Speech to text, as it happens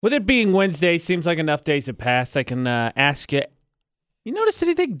With it being Wednesday, seems like enough days have passed. I can ask you, you notice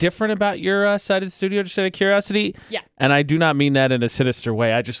anything different about your side of the studio, just out of curiosity? Yeah. And I do not mean that in a sinister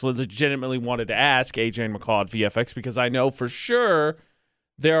way. I just legitimately wanted to ask AJ and McCall at VFX because I know for sure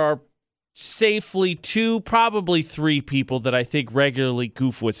there are safely 2, probably 3 people that I think regularly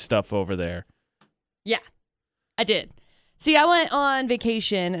goof with stuff over there. Yeah, I did. See, I went on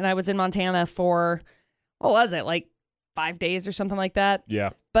vacation and I was in Montana for, what was it, like 5 days or something like that? Yeah.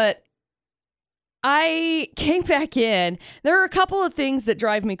 But I came back in. There are a couple of things that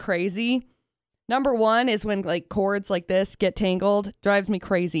drive me crazy. Number one is when like cords like this get tangled, drives me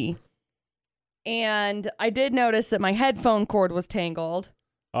crazy. And I did notice that my headphone cord was tangled.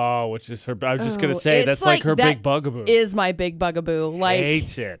 Oh, which is her. I was just going to say, that's like her big bugaboo. Is my big bugaboo. Like,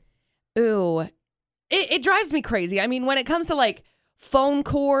 hates it. Ooh. It drives me crazy. I mean, when it comes to like phone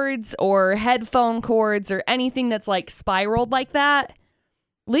cords or headphone cords or anything that's like spiraled like that,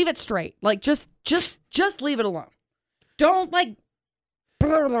 leave it straight. Like just leave it alone. Don't like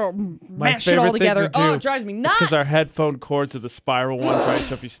mash it all together. Oh, it drives me nuts. Because our headphone cords are the spiral ones, right?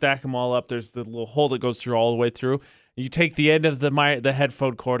 So if you stack them all up, there's the little hole that goes through all the way through. You take the end of the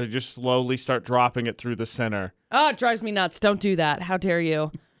headphone cord and just slowly start dropping it through the center. Oh, it drives me nuts. Don't do that. How dare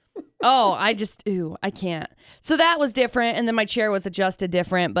you? Oh, I can't. So that was different, and then my chair was adjusted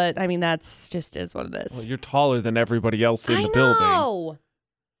different, but I mean, that's just is what it is. Well, you're taller than everybody else in the building. I know.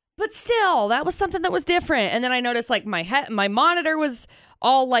 But still, that was something that was different. And then I noticed like my monitor was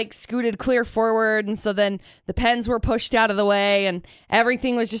all like scooted clear forward, and so then the pens were pushed out of the way, and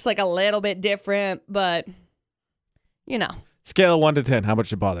everything was just like a little bit different, but you know. Scale of 1 to 10, how much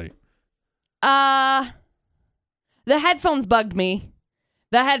did it bother you? The headphones bugged me.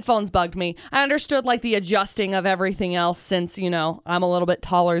 I understood like the adjusting of everything else since, you know, I'm a little bit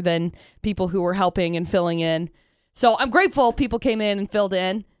taller than people who were helping and filling in. So I'm grateful people came in and filled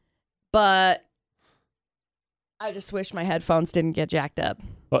in, but I just wish my headphones didn't get jacked up.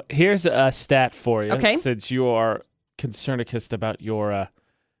 Well, here's a stat for you. Okay. Since you are concernicist about your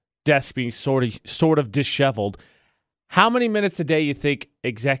desk being sort of disheveled, how many minutes a day you think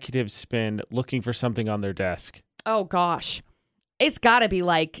executives spend looking for something on their desk? Oh, gosh. It's got to be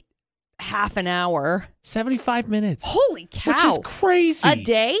like half an hour. 75 minutes. Holy cow. Which is crazy. A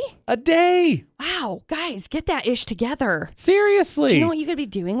day? A day. Wow. Guys, get that ish together. Seriously. Do you know what you could be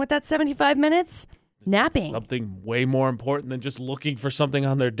doing with that 75 minutes? Napping. Something way more important than just looking for something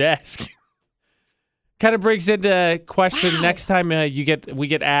on their desk. Kind of brings into question next time we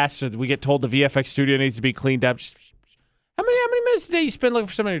get asked or we get told the VFX studio needs to be cleaned up. Just, how many minutes a day you spend looking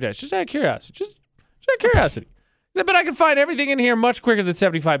for something on your desk? Just out of curiosity. Just out of curiosity. But I can find everything in here much quicker than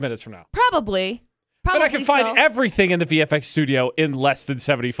 75 minutes from now. Probably But I can find everything in the VFX studio in less than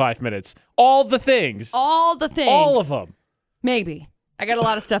 75 minutes. All the things. All the things. All of them. Maybe. I got a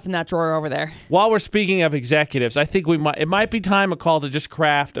lot of stuff in that drawer over there. While we're speaking of executives, I think it might be time, McCall, to just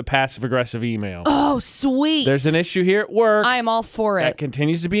craft a passive-aggressive email. Oh, sweet. There's an issue here at work. I am all for it. That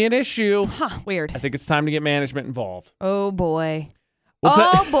continues to be an issue. Huh, weird. I think it's time to get management involved. Oh, boy.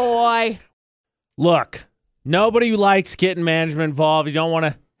 Boy. Look, nobody likes getting management involved. You don't want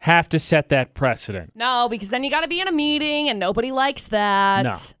to have to set that precedent. No, because then you got to be in a meeting, and nobody likes that.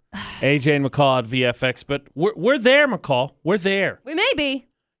 No. AJ and McCall at VFX, but we're there, McCall. We're there. We may be.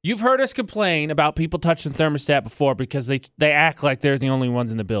 You've heard us complain about people touching the thermostat before because they act like they're the only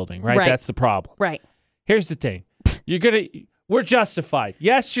ones in the building, right? That's the problem. Right. Here's the thing. We're justified.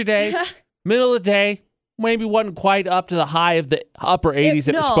 Yesterday, middle of the day, maybe wasn't quite up to the high of the upper 80s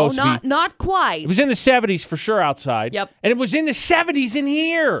it was supposed to be. Not quite. It was in the 70s for sure outside. Yep. And it was in the 70s in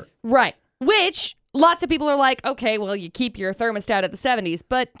here. Right. Which lots of people are like, okay, well, you keep your thermostat at the 70s,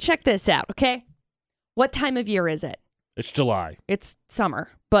 but check this out, okay? What time of year is it? It's July. It's summer,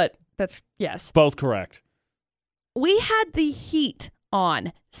 but that's, yes. Both correct. We had the heat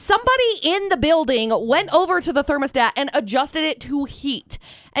on. Somebody in the building went over to the thermostat and adjusted it to heat.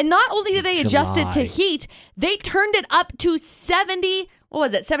 And not only did they adjust it to heat, they turned it up to 70, what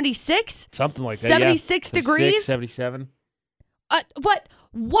was it, 76? Something like that, 76 degrees? 77. What?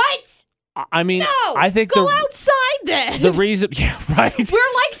 I mean, No, I think go outside then. The reason, yeah, right.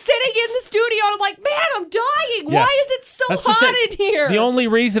 We're like sitting in the studio and I'm like, man, I'm dying. Why is it so hot in here? The only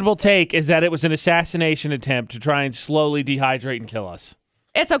reasonable take is that it was an assassination attempt to try and slowly dehydrate and kill us.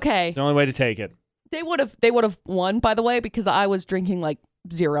 It's okay. It's the only way to take it. They would have won, by the way, because I was drinking like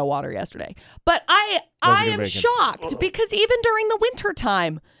zero water yesterday. But I am shocked because even during the winter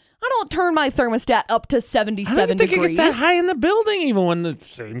time, I don't turn my thermostat up to 77 I don't think degrees. it gets that high in the building, even when the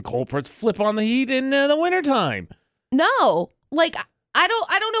same culprits flip on the heat in the wintertime. No, like I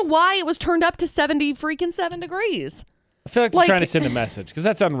don't know why it was turned up to 77 degrees. I feel like they're trying to send a message because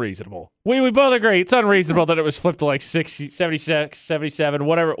that's unreasonable. We both agree it's unreasonable that it was flipped to like 60, 76, 77,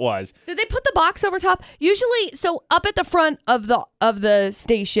 whatever it was. Did they put the box over top? Usually, so up at the front of the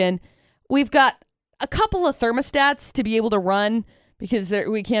station, we've got a couple of thermostats to be able to run because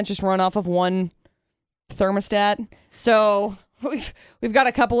we can't just run off of one thermostat. So we've got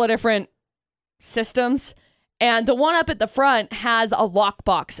a couple of different systems, and the one up at the front has a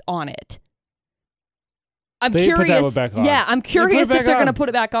lockbox on it. I'm curious. Put that one back on. Yeah, I'm curious if they're going to put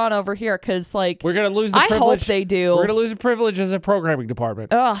it back on over here because, like, we're going to lose the privilege. I hope they do. We're going to lose the privilege as a programming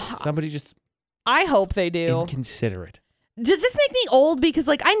department. Somebody just. I hope they do. Inconsiderate. Does this make me old? Because,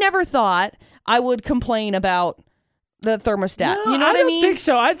 like, I never thought I would complain about the thermostat. No, you know what I mean? I don't think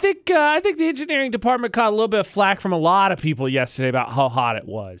so. I think the engineering department caught a little bit of flack from a lot of people yesterday about how hot it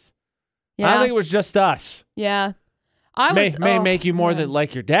was. Yeah. I don't think it was just us. Yeah. May make you more than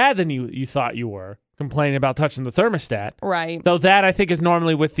like your dad than you thought you were. Complaining about touching the thermostat. Right. Though that, I think, is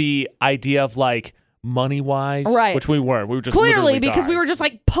normally with the idea of, like, money-wise. Right. Which we weren't. We were just clearly because we were just,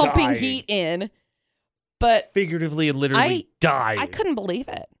 like, pumping heat in. But figuratively and literally died. I couldn't believe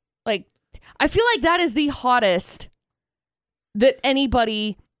it. Like, I feel like that is the hottest that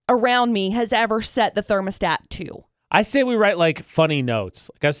anybody around me has ever set the thermostat to. I say we write, like, funny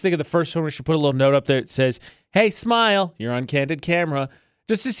notes. Like, I was thinking the first one, we should put a little note up there that says, hey, smile, you're on candid camera.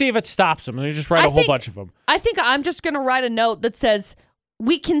 Just to see if it stops them. And you just write a whole bunch of them. I think I'm just going to write a note that says,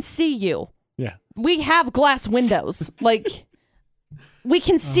 we can see you. Yeah. We have glass windows. Like, we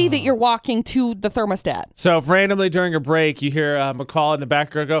can see that you're walking to the thermostat. So if randomly during a break you hear McCall in the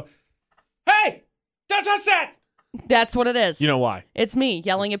background go, hey, don't touch that. That's what it is. You know why? It's me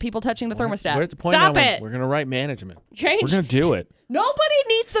yelling at people touching the thermostat. We're at the point Stop now it. We're going to write management. Change. We're going to do it. Nobody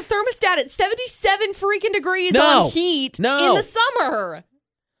needs the thermostat at 77 freaking degrees on heat in the summer.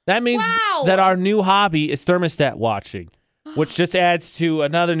 That means that our new hobby is thermostat watching, which just adds to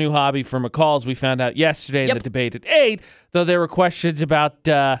another new hobby for McCall's. We found out yesterday in the debate at 8, though there were questions about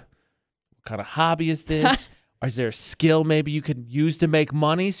what kind of hobby is this? Or is there a skill maybe you could use to make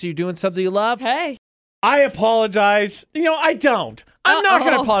money so you're doing something you love? Hey. I apologize. I don't. I'm not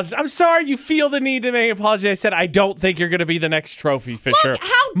going to apologize. I'm sorry you feel the need to make an apology. I said I don't think you're going to be the next trophy fisher. Look,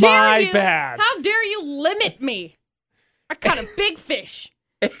 how dare you? My bad. How dare you limit me? I caught a big fish.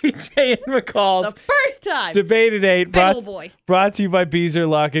 AJ and McCall's the first time. Debate at 8. Boy. Brought to you by Beezer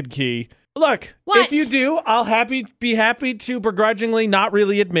Lock and Key. Look, if you do, I'll be happy to begrudgingly not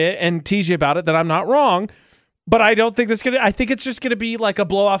really admit and tease you about it that I'm not wrong. But I don't think I think it's just gonna be like a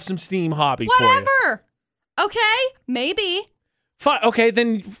blow off some steam hobby for you. Whatever. Okay, maybe. Fine. Okay,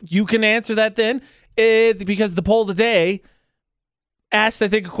 then you can answer that then. Because the poll today asked, I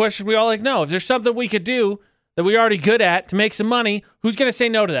think, a question we all like know. If there's something we could do that we're already good at to make some money, who's going to say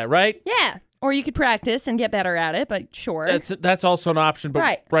no to that, right? Yeah. Or you could practice and get better at it, but sure. That's also an option.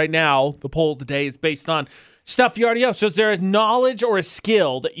 But right now, the poll today is based on stuff you already know. So is there a knowledge or a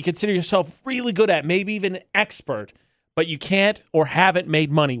skill that you consider yourself really good at, maybe even an expert, but you can't or haven't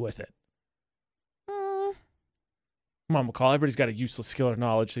made money with it? Come on, McCall. Everybody's got a useless skill or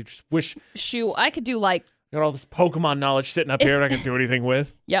knowledge. They just wish. Shoot, I could do got all this Pokemon knowledge sitting up here and I can do anything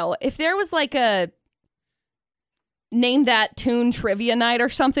with. Yo, if there was a name that tune trivia night or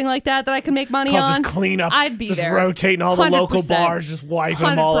something like that I could make money on, just clean up. I'd be just there. Rotating all the local bars, just wiping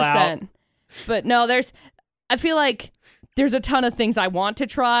them all out. But no, I feel like there's a ton of things I want to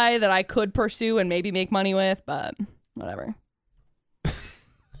try that I could pursue and maybe make money with, but whatever.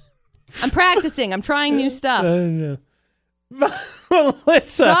 I'm practicing. I'm trying new stuff. Melissa,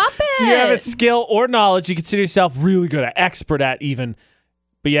 stop it. Do you have a skill or knowledge you consider yourself really good at, expert at even,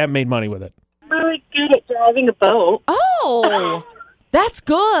 but you haven't made money with it? Really good at driving a boat. Oh, that's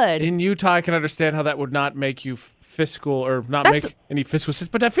good. In Utah, I can understand how that would not make you fiscal or not make any fiscal sense,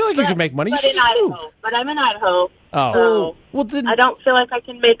 but I feel like you could make money. But in Idaho. But I'm in Idaho. Oh. So well, then I don't feel like I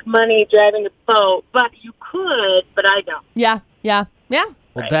can make money driving a boat, but you could, but I don't. Yeah.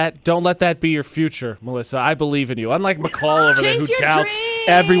 Well, don't let that be your future, Melissa. I believe in you. Unlike McCall over there, who doubts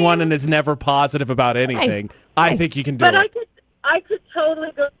everyone and is never positive about anything. I think you can do it. But I could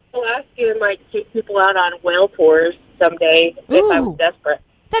totally go to Alaska and take people out on whale tours someday if I was desperate.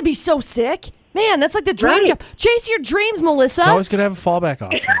 That'd be so sick. Man, that's like the dream job. Chase your dreams, Melissa. It's always good to have a fallback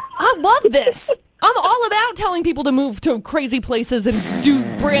option. I love this. I'm all about telling people to move to crazy places and do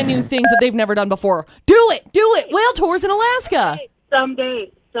brand new things that they've never done before. Do it. Whale tours in Alaska. Someday.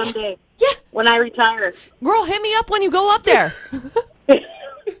 Yeah. When I retire. Girl, hit me up when you go up there.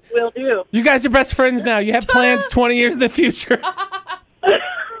 Will do. You guys are best friends now. You have plans 20 years in the future.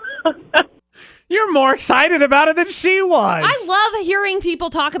 You're more excited about it than she was. I love hearing people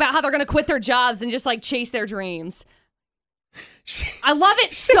talk about how they're going to quit their jobs and just chase their dreams. I love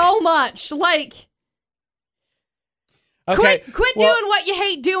it so much. Like, Okay. quit doing what you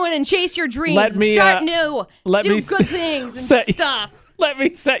hate doing and chase your dreams and start new. Do good things and stuff. Let me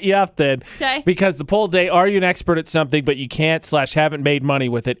set you up then. Okay. Because the poll day, are you an expert at something, but you can't/haven't made money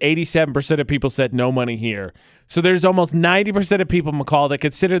with it? 87% of people said no money here. So there's almost 90% of people, McCall, that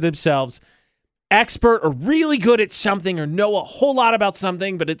consider themselves expert or really good at something or know a whole lot about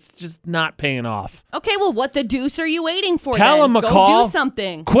something, but it's just not paying off. Okay, well, what the deuce are you waiting for? Tell them, McCall. Go do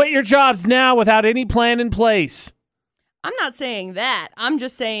something. Quit your jobs now without any plan in place. I'm not saying that. I'm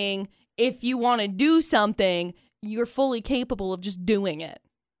just saying if you want to do something, you're fully capable of just doing it.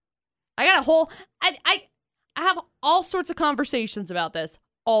 I got a whole... I have all sorts of conversations about this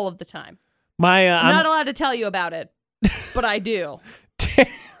all of the time. I'm not allowed to tell you about it, but I do.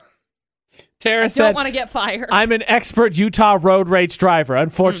 Tara said, I don't want to get fired. I'm an expert Utah road rage driver.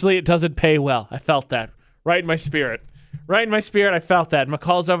 Unfortunately, it doesn't pay well. I felt that right in my spirit. Right in my spirit, I felt that.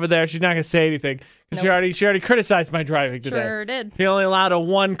 McCall's over there. She's not going to say anything because she already criticized my driving today. Sure did. She only allowed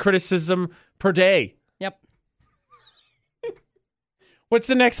one criticism per day. Yep. What's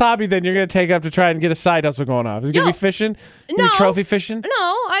the next hobby then you're going to take up to try and get a side hustle going on? Is it going to be fishing? No. Trophy fishing? No,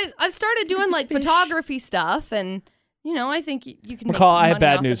 I started doing like photography stuff, and I think you can. McCall, make I have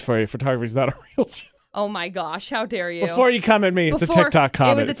bad money news for you. Photography's not a real job. Oh my gosh, how dare you? Before you come at me, it's a TikTok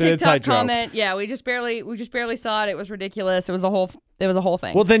comment. It was a TikTok comment. Yeah, we just barely saw it. It was ridiculous. It was a whole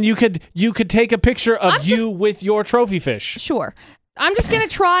thing. Well, then you could take a picture of you with your trophy fish. Sure. I'm just going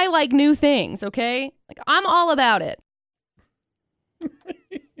to try like new things, okay? Like I'm all about it.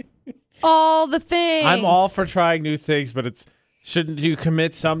 All the things. I'm all for trying new things, but shouldn't you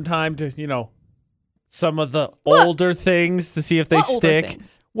commit some time to, some of the older things to see if they stick?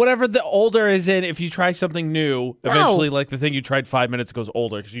 Whatever the older is in, if you try something new, eventually, like the thing you tried 5 minutes ago is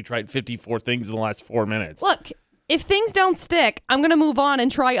older because you tried 54 things in the last 4 minutes. Look, if things don't stick, I'm going to move on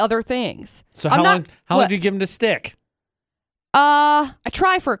and try other things. So how long do you give them to stick? I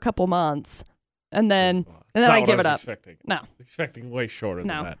try for a couple months, and then I give it up. No. I was expecting way shorter than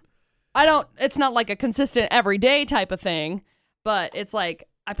that. It's not like a consistent everyday type of thing, but it's like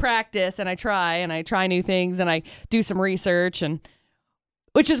I practice and I try new things and I do some research, and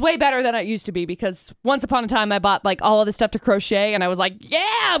which is way better than it used to be, because once upon a time I bought like all of this stuff to crochet and I was like,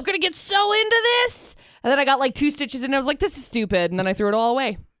 yeah, I'm going to get so into this. And then I got like 2 stitches and I was like, this is stupid. And then I threw it all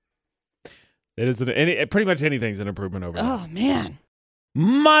away. It isn't pretty much anything's an improvement over that. Oh, man.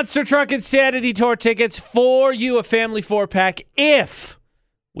 Monster Truck Insanity Tour tickets for you, a family 4-pack, if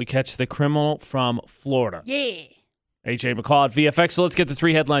we catch the criminal from Florida. Yeah. AJ McCall at VFX. So let's get the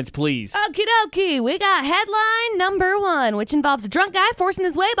 3 headlines, please. Okie dokie. We got headline number 1, which involves a drunk guy forcing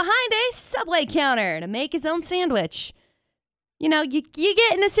his way behind a Subway counter to make his own sandwich. You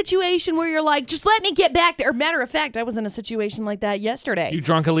get in a situation where you're like, just let me get back there. Matter of fact, I was in a situation like that yesterday. You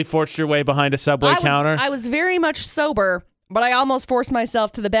drunkenly forced your way behind a Subway counter? I was very much sober, but I almost forced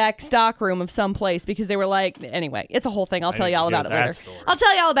myself to the back stock room of some place because they were like, anyway, it's a whole thing. I'll tell you all about it later. I'll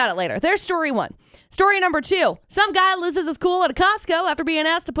tell you all about it later. There's story 1. Story number 2. Some guy loses his cool at a Costco after being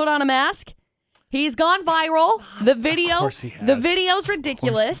asked to put on a mask. He's gone viral. The video's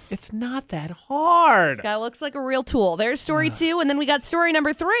ridiculous. It's not that hard. This guy looks like a real tool. There's story 2, and then we got story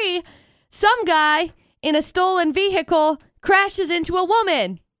number 3. Some guy in a stolen vehicle crashes into a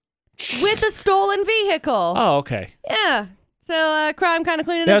woman with a stolen vehicle. Oh, okay. Yeah. So crime kind of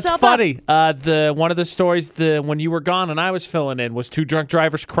cleaning itself up. That's funny. One of the stories when you were gone and I was filling in was 2 drunk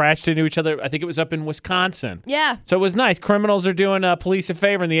drivers crashed into each other. I think it was up in Wisconsin. Yeah. So it was nice. Criminals are doing police a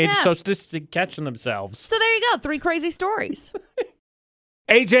favor in the age of social distancing, catching themselves. So there you go. 3 crazy stories.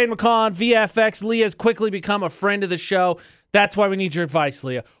 AJ and McCall on VFX. Leah's quickly become a friend of the show. That's why we need your advice,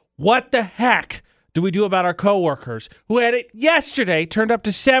 Leah. What the heck do we do about our coworkers who had it yesterday turned up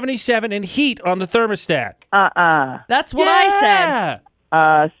to 77 in heat on the thermostat? That's what I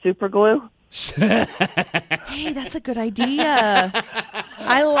said. Super glue. Hey, that's a good idea.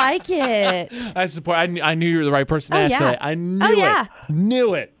 I like it. I support. I knew you were the right person to ask today. I knew it.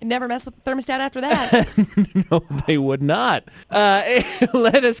 Knew it. Never mess with the thermostat after that. No, they would not.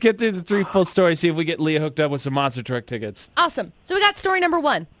 Let us get through the 3 full stories, see if we get Leah hooked up with some Monster Truck tickets. Awesome. So we got story number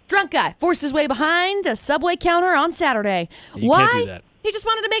 1. Drunk guy forced his way behind a Subway counter on Saturday. Why? Can't do that. He just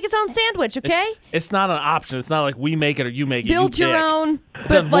wanted to make his own sandwich, okay? It's not an option. It's not like we make it or you make it. Build your own,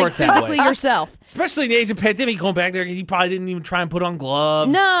 but like physically yourself. Especially in the age of pandemic, going back there, he probably didn't even try and put on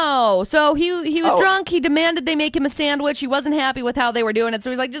gloves. No. So he was drunk. He demanded they make him a sandwich. He wasn't happy with how they were doing it. So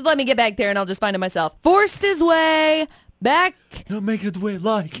he's like, just let me get back there and I'll just find it myself. Forced his way back. Not making it the way I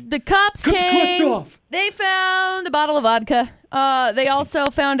like. The cops came. They found a bottle of vodka They also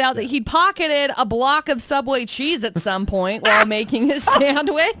found out that he'd pocketed a block of Subway cheese at some point while making his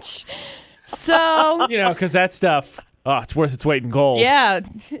sandwich. So, because that stuff, it's worth its weight in gold. yeah,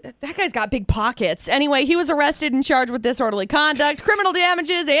 that guy's got big pockets. Anyway, he was arrested and charged with disorderly conduct, criminal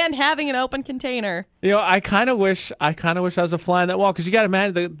damages, and having an open container. I kind of wish I was a fly on that wall because you got to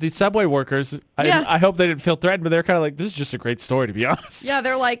imagine the Subway workers. I hope they didn't feel threatened, but they're kind of like, this is just a great story, to be honest. Yeah,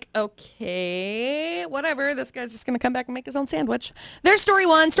 they're like, okay, whatever. This guy's just going to come back and make his own sandwich. There's story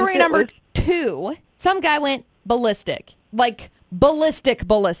one. Story number two. Some guy went ballistic. Like, ballistic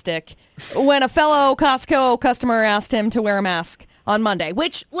when a fellow Costco customer asked him to wear a mask on Monday,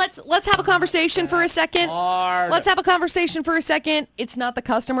 which let's have a conversation for a second. Let's have a conversation for a second. It's not the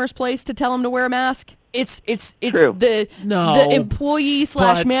customer's place to tell him to wear a mask. It's the employee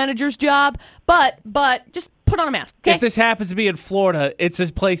 / manager's job. But just put on a mask. Okay? If this happens to be in Florida, it's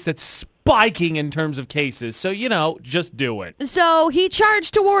this place that's spiking in terms of cases. So, just do it. So he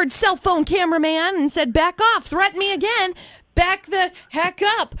charged towards cell phone cameraman and said, back off, threaten me again. Back the heck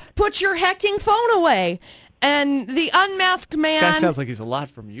up. Put your hecking phone away. And the unmasked man... That sounds like he's a lot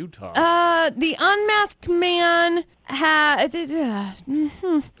from Utah. The unmasked man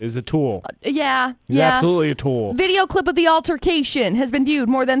is a tool. Yeah. He's absolutely a tool. Video clip of the altercation has been viewed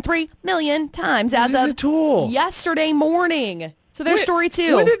more than 3 million times as of a tool. Yesterday morning. So there's story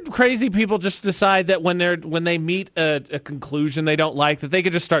two. When did crazy people just decide that when they meet a conclusion they don't like, that they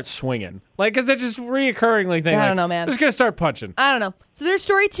could just start swinging? Like, is it just reoccurringly thing? I don't know, man. Just gonna start punching. I don't know. So there's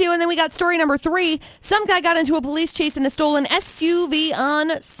story two, and then we got story number three. Some guy got into a police chase in a stolen SUV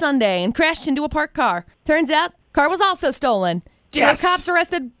on Sunday and crashed into a parked car. Turns out, car was also stolen. Yes. So the cops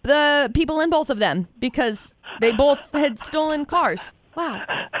arrested the people in both of them because they both had stolen cars. Wow.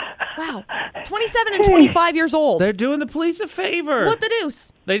 27 and 25 years old. They're doing the police a favor. What the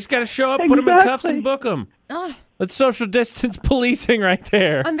deuce? They just got to show up, put them in cuffs, and book them. That's social distance policing right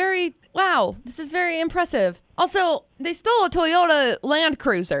there. This is very impressive. Also, they stole a Toyota Land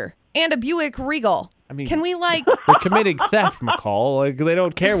Cruiser and a Buick Regal. I mean, can we they're committing theft, McCall. Like, they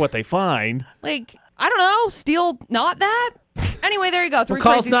don't care what they find. I don't know, steal not that? Anyway, there you go. Three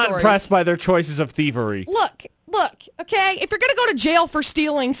McCall's crazy not stories. impressed by their choices of thievery. Look, okay? If you're going to go to jail for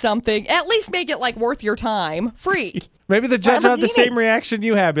stealing something, at least make it, worth your time. Freak. Maybe the judge will have the same reaction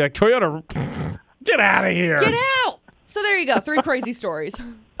you have. Be like, Toyota, get out of here. Get out. So there you go. 3 crazy stories.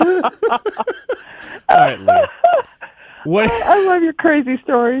 All right, Leah. I love your crazy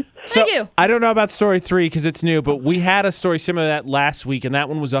stories. Thank you. I don't know about story 3 because it's new, but we had a story similar to that last week, and that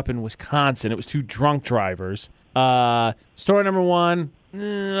one was up in Wisconsin. It was 2 drunk drivers. Story number 1, I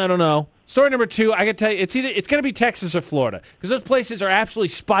don't know. Story number 2, I can tell you, it's going to be Texas or Florida because those places are absolutely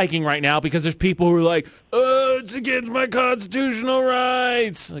spiking right now because there's people who are like, it's against my constitutional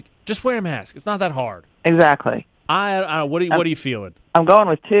rights. Like, just wear a mask. It's not that hard. Exactly. I what are you feeling? I'm going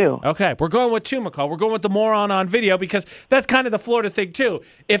with 2. Okay, we're going with 2, McCall. We're going with the moron on video because that's kind of the Florida thing too.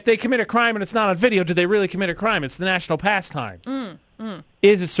 If they commit a crime and it's not on video, did they really commit a crime? It's the national pastime.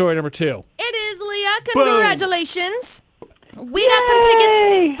 Is it story number 2? It is, Leah. Congratulations. We got some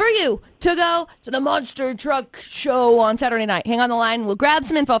tickets for you to go to the Monster Truck Show on Saturday night. Hang on the line. We'll grab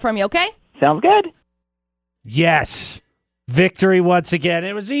some info from you, okay? Sounds good. Yes. Victory once again.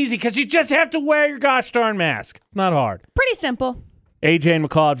 It was easy because you just have to wear your gosh darn mask. It's not hard. Pretty simple. AJ and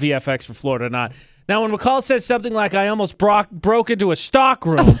McCall at VFX for Florida Not. Now, when McCall says something like, I almost broke into a stock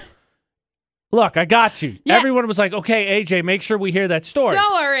room, look, I got you. Yeah. Everyone was like, okay, AJ, make sure we hear that story.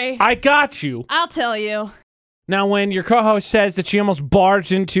 Don't worry. I got you. I'll tell you. Now, when your co-host says that she almost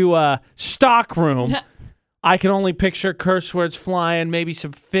barged into a stock room, I can only picture curse words flying, maybe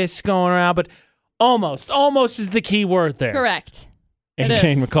some fists going around, but almost is the key word there. Correct. AJ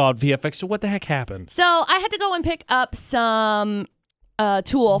and McCall at VFX. So what the heck happened? So I had to go and pick up some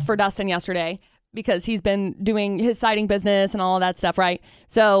tool for Dustin yesterday because he's been doing his siding business and all of that stuff, right?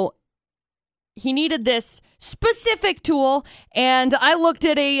 So he needed this specific tool, and I looked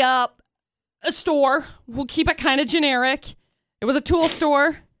at a store. We'll keep it kind of generic. It was a tool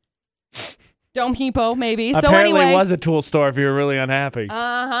store. Dome Depot, maybe. Apparently so anyway, it was a tool store if you were really unhappy.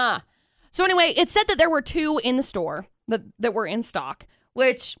 Uh-huh. So anyway, it said that there were 2 in the store that were in stock,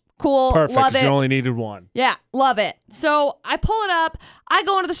 which, cool, Perfect, love it. You only needed 1. Yeah, love it. So I pull it up. I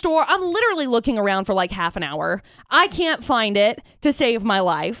go into the store. I'm literally looking around for like half an hour. I can't find it to save my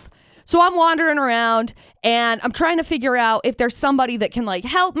life. So I'm wandering around, and I'm trying to figure out if there's somebody that can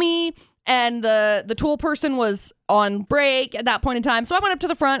help me. And the tool person was on break at that point in time. So I went up to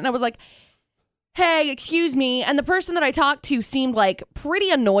the front and I was like, hey, excuse me. And the person that I talked to seemed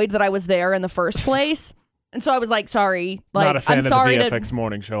pretty annoyed that I was there in the first place. And so I was like, sorry. Like, Not a fan I'm sorry of the VFX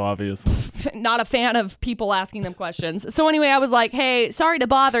morning show, obviously. not a fan of people asking them questions. So anyway, I was like, hey, sorry to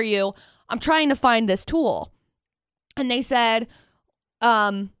bother you. I'm trying to find this tool. And they said,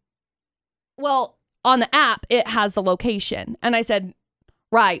 well, on the app, it has the location. And I said,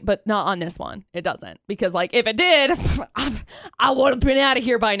 right, but not on this one. It doesn't. Because, like, if it did, I would have been out of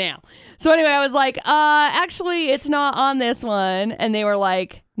here by now. So anyway, I was like, actually, it's not on this one. And they were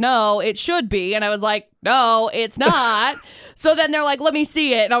like, no, it should be. And I was like, no, it's not. So then they're like, let me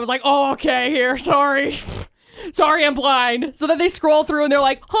see it. And I was like, oh, okay, here, sorry. Sorry, I'm blind. So then they scroll through and they're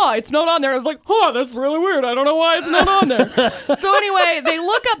like, it's not on there. I was like, that's really weird. I don't know why it's not on there. So anyway, they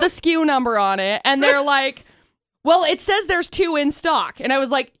look up the SKU number on it and they're like, well, it says there's 2 in stock. And I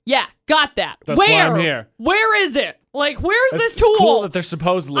was like, yeah, got that. That's why I'm here. Where is it? Like, where's this tool? It's cool that they're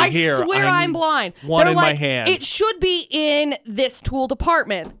supposedly here. I swear I'm blind. One they're in like, my hand. it should be in this tool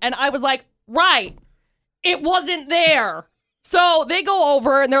department. And I was like, right. It wasn't there. So they go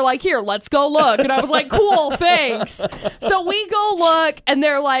over and they're like, here, let's go look. And I was like, cool, thanks. So we go look and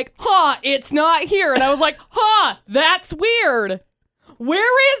they're like, it's not here. And I was like, that's weird.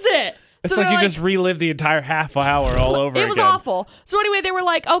 Where is it? It's so like you just relived the entire half hour all over again. It was awful. So anyway, they were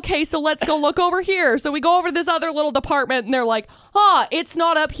like, okay, so let's go look over here. So we go over to this other little department and they're like, it's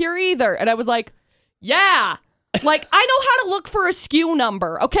not up here either. And I was like, yeah. Like, I know how to look for a SKU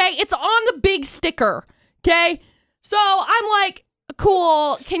number, okay? It's on the big sticker, okay? So I'm like,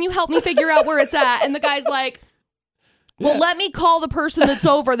 cool, can you help me figure out where it's at? And the guy's like, well, let me call the person that's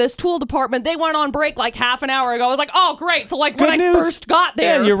over this tool department. They went on break like half an hour ago. I was like, oh, great. So like when I first got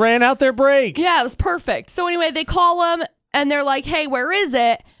there. Yeah, you ran out their break. Yeah, it was perfect. So anyway, they call him and they're like, hey, where is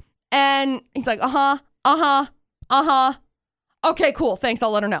it? And he's like, okay, cool. Thanks.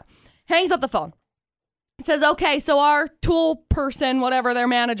 I'll let her know. Hangs up the phone. Says, okay, so our tool person, whatever their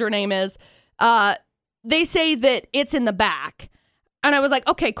manager name is, they say that it's in the back. And I was like,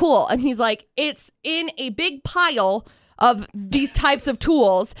 okay, cool. And he's like, it's in a big pile of these types of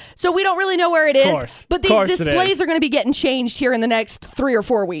tools. So we don't really know where it is. But these displays are going to be getting changed here in the next 3 or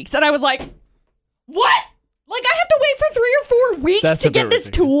 4 weeks. And I was like, what? Like, I have to wait for 3 or 4 weeks to get this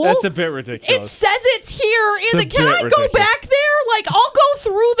tool? That's a bit ridiculous. It says it's here. Can I go back there? Like, I'll go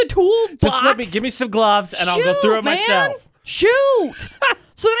through the tool box. Just give me some gloves and I'll go through it myself. Shoot.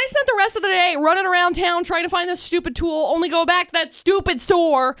 So then I spent the rest of the day running around town trying to find this stupid tool, only go back to that stupid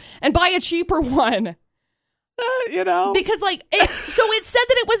store and buy a cheaper one. Because it said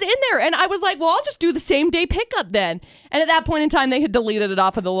that it was in there. And I was like, well, I'll just do the same day pickup then. And at that point in time, they had deleted it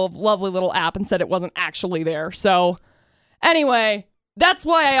off of the lovely little app and said it wasn't actually there. So anyway, that's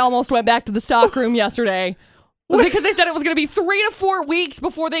why I almost went back to the stock room yesterday. Was because they said it was going to be 3 to 4 weeks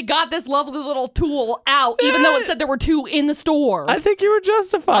before they got this lovely little tool out, even though it said there were 2 in the store. I think you were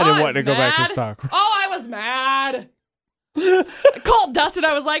justified in wanting to go back to the stock room. Oh, I was mad. I called Dustin.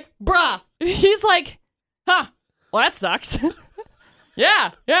 I was like, bruh. And he's like, well, that sucks.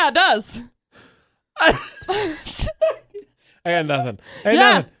 yeah, it does. I got nothing.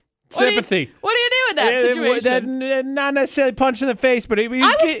 Nothing. Sympathy. What do you do in that situation? Not necessarily punch in the face, but getting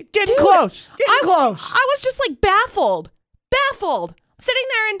close. Getting close. I was just like baffled. Sitting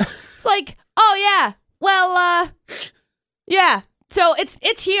there and it's like, oh yeah, well, yeah. So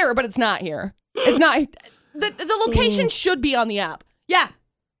it's here, but it's not here. It's not. The location should be on the app. Yeah,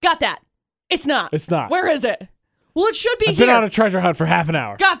 got that. It's not. It's not. Where is it? Well, it should be here. I've been on a treasure hunt for half an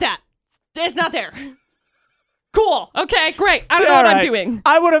hour. Got that. It's not there. Cool. Okay, great. I don't know what I'm doing.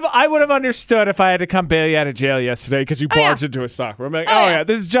 I would have understood if I had to come bail you out of jail yesterday because you barged into a stock room. I'm like,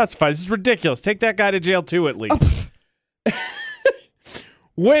 this is justified. This is ridiculous. Take that guy to jail too, at least.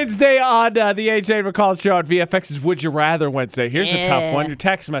 Wednesday on the AJ McCall Show on VFX's Would You Rather Wednesday. Here's a tough one. Your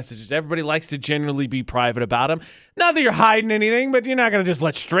text messages. Everybody likes to generally be private about them. Not that you're hiding anything, but you're not going to just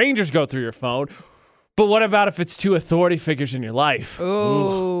let strangers go through your phone. But what about if it's 2 authority figures in your life?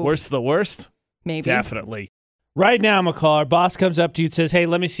 Ooh. Worst of the worst? Maybe. Definitely. Right now, McCall, our boss comes up to you and says, hey,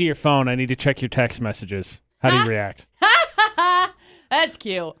 let me see your phone. I need to check your text messages. How do you react? That's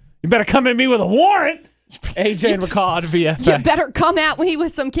cute. You better come at me with a warrant. AJ and McCall on VFX. You better come at me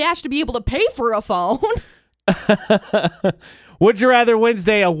with some cash to be able to pay for a phone. Would you rather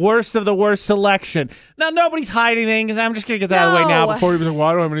Wednesday, a worst of the worst selection? Now, nobody's hiding anything. I'm just going to get that out of the way now before we say, well,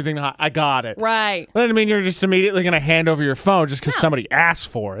 I don't have anything to hide. I got it. Right. That doesn't mean you're just immediately going to hand over your phone just because somebody asked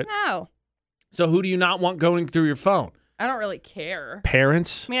for it. No. So who do you not want going through your phone? I don't really care.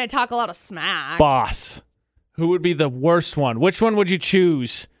 Parents? I mean, I talk a lot of smack. Boss. Who would be the worst one? Which one would you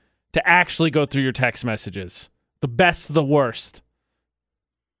choose to actually go through your text messages? The best of the worst.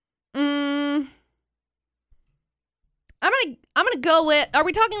 I'm gonna go with. Are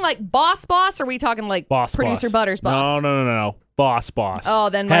we talking like boss? Or are we talking like producer Butters boss? No. Boss. Oh,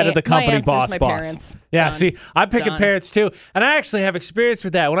 then head my, of the company, my boss. Parents. Yeah, Done. see, I'm picking Done. parents too, and I actually have experience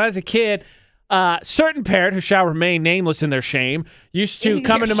with that. When I was a kid, certain parent who shall remain nameless in their shame used to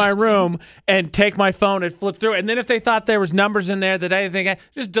come into my room and take my phone and flip through it. And then if they thought there was numbers in there that I didn't think,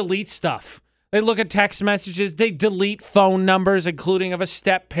 just delete stuff. They look at text messages. They delete phone numbers, including of a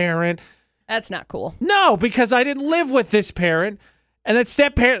step parent. That's not cool. No, because I didn't live with this parent, and that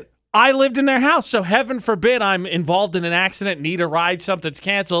step parent, I lived in their house. So heaven forbid I'm involved in an accident, need a ride, something's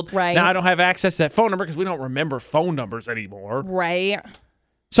canceled. Right. Now I don't have access to that phone number because we don't remember phone numbers anymore. Right.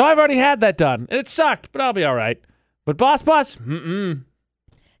 So I've already had that done. It sucked, but I'll be all right. But boss, no,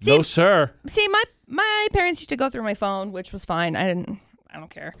 sir. See, my parents used to go through my phone, which was fine. I don't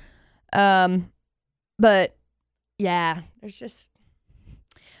care. But yeah, there's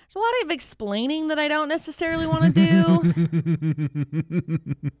a lot of explaining that I don't necessarily want to do.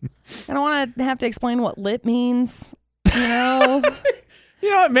 I don't want to have to explain what lit means, You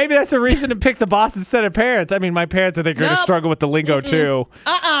know what? Maybe that's a reason to pick the boss instead of parents. I mean, my parents, I think, are going to struggle with the lingo, too.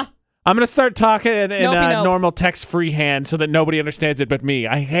 I'm going to start talking in normal text freehand so that nobody understands it but me.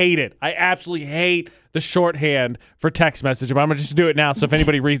 I hate it. I absolutely hate the shorthand for text message. But I'm going to just do it now, so if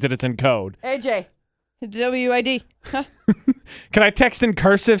anybody reads it, it's in code. AJ, WID. Can I text in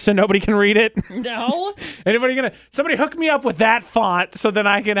cursive so nobody can read it? No. Somebody hook me up with that font so then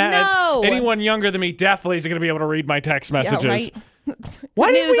I can No. Anyone younger than me definitely is going to be able to read my text messages. Yeah, right.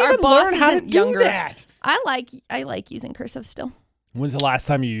 Why didn't we our even boss learn how to isn't do younger. that? I like using cursive still. When's the last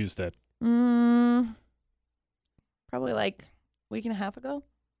time you used it? Probably like a week and a half ago.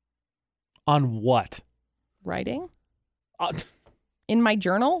 On what? Writing. In my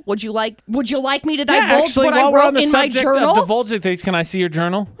journal. Would you like me to divulge actually, what while I we're on wrote the in my subject journal? of divulging things, can I see your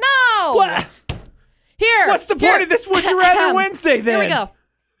journal? No. What? Here. What's the point of this Would You Rather Wednesday then? Here we go.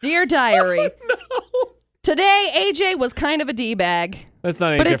 Dear diary. No. Today, AJ was kind of a D-bag. That's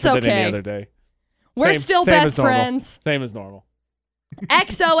not any different than any other day. We're still best as normal. friends. Same as normal.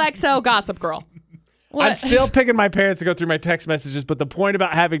 XOXO Gossip Girl. What? I'm still picking my parents to go through my text messages, but the point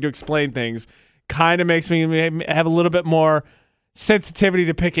about having to explain things kind of makes me have a little bit more sensitivity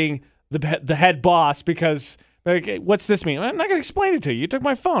to picking the head boss because, like, what's this mean? I'm not going to explain it to you. You took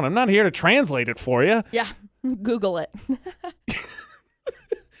my phone. I'm not here to translate it for you. Yeah. Google it.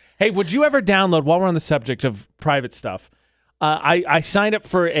 Hey, would you ever download, while we're on the subject of private stuff, I signed up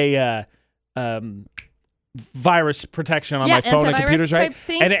for a virus protection on my phone and computers, right?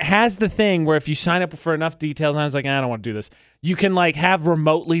 And it has the thing where if you sign up for enough details, and I was like, I don't want to do this. You can like have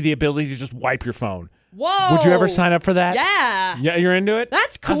remotely the ability to just wipe your phone. Whoa. Would you ever sign up for that? Yeah. Yeah, you're into it?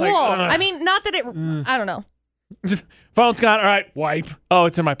 That's cool. I mean, not that it, I don't know. Phone's gone. All right, wipe. Oh,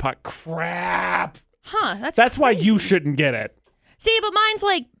 it's in my pocket. Crap. Huh, that's crazy. Why you shouldn't get it. See, but mine's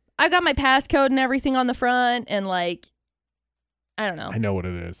like, I got my passcode and everything on the front and like, I don't know. I know what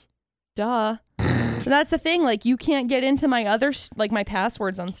it is. Duh. So that's the thing. Like, you can't get into my like my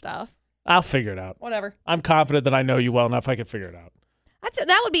passwords on stuff. I'll figure it out. Whatever. I'm confident that I know you well enough. I can figure it out.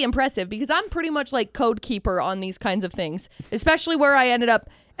 That would be impressive because I'm pretty much like code keeper on these kinds of things, especially where I ended up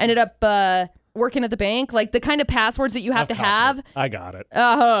working at the bank. Like the kind of passwords that you have to have. I got it.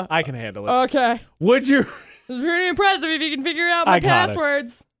 I can handle it. Okay. Would you? It's pretty impressive if you can figure out my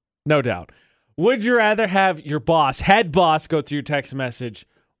passwords. No doubt. Would you rather have your head boss, go through your text message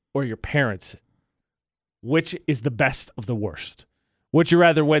or your parents? Which is the best of the worst? Would you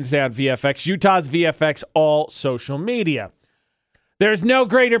rather Wednesday on VFX? Utah's VFX all social media. There's no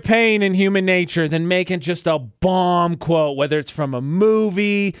greater pain in human nature than making just a bomb quote, whether it's from a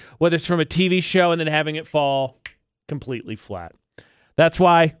movie, whether it's from a TV show, and then having it fall completely flat. That's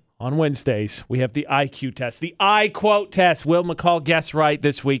why on Wednesdays we have the IQ test, the I quote test. Will McCall guess right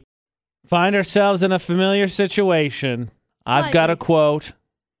this week? Find ourselves in a familiar situation. Slightly. I've got a quote.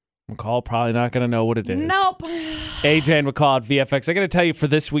 McCall probably not going to know what it is. Nope. AJ and McCall at VFX. I got to tell you, for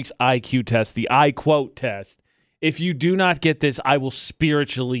this week's IQ test, the I quote test, if you do not get this, I will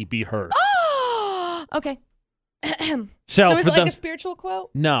spiritually be hurt. Okay. So is it like a spiritual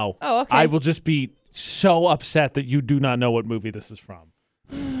quote? No. Oh, okay. I will just be so upset that you do not know what movie this is from.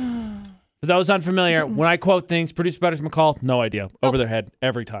 For those unfamiliar, when I quote things, producer Butters McCall, no idea. Over their head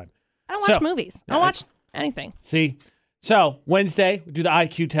every time. I don't watch movies. I don't watch anything. See? So, Wednesday, we do the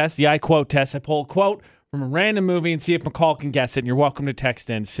IQ test, the I quote test. I pull a quote from a random movie and see if McCall can guess it. And you're welcome to text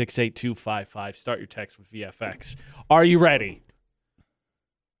in 68255. Start your text with VFX. Are you ready?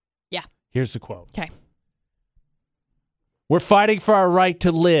 Yeah. Here's the quote. Okay. We're fighting for our right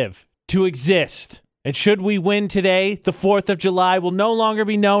to live, to exist. And should we win today, the 4th of July will no longer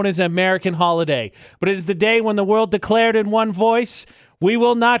be known as an American holiday, but it is the day when the world declared in one voice, we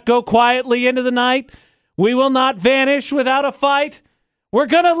will not go quietly into the night. We will not vanish without a fight. We're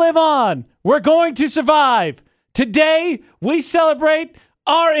going to live on. We're going to survive. Today, we celebrate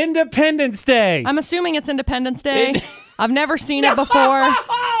our Independence Day. I'm assuming it's Independence Day. I've never seen it before,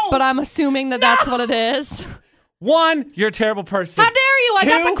 but I'm assuming that that's what it is. 1, you're a terrible person. How dare you? I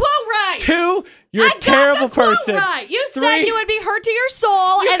got the quote right. 2, you're a terrible person. I got the quote right. You 3, said you would be hurt to your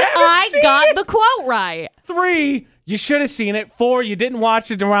soul, You and haven't I seen got it? the quote right. 3, you should have seen it. 4, you didn't watch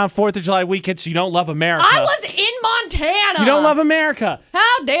it around 4th of July weekend, so you don't love America. I was in Montana. You don't love America.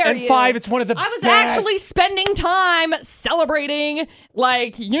 How dare you? And 5, it's one of the I was best. actually spending time celebrating,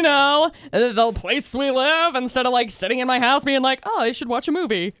 like, you know, the place we live instead of, like, sitting in my house being like, oh, I should watch a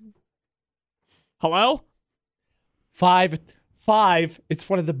movie. Hello? 5, it's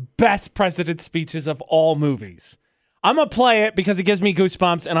one of the best president speeches of all movies. I'm gonna play it because it gives me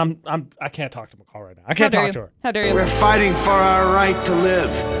goosebumps, and I can't talk to McCall right now. I can't talk to her. How dare you? We're fighting for our right to live,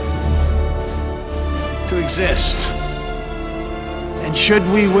 to exist. And should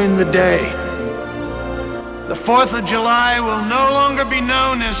we win the day, the 4th of July will no longer be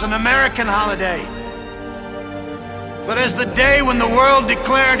known as an American holiday, but as the day when the world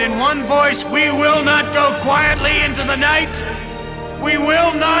declared in one voice, we will not go quietly into the night. We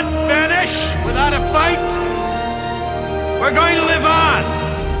will not vanish without a fight. We're going to live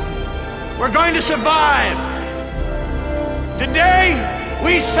on. We're going to survive. Today,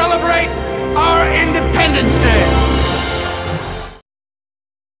 we celebrate our Independence Day.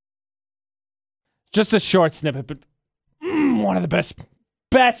 Just a short snippet, but one of the best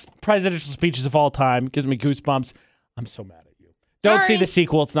presidential speeches of all time. Gives me goosebumps. I'm so mad at you. Don't see the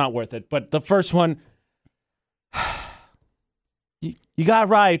sequel. It's not worth it. But the first one, you got it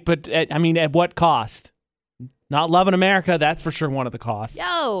right. But at what cost? Not loving America. That's for sure one of the costs.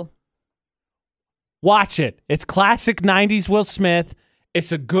 Yo. Watch it. It's classic 90s Will Smith.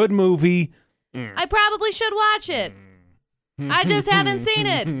 It's a good movie. I probably should watch it. I just haven't seen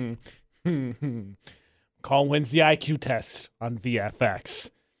it. McCall wins the IQ test on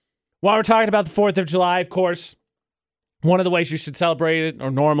VFX. While we're talking about the 4th of July, of course, one of the ways you should celebrate it,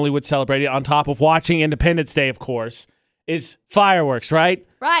 or normally would celebrate it, on top of watching Independence Day, of course, is fireworks, right?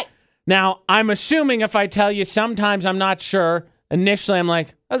 Right. Now, I'm assuming if I tell you sometimes I'm not sure, initially I'm like,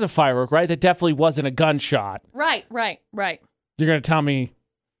 that was a firework, right? That definitely wasn't a gunshot. Right. You're going to tell me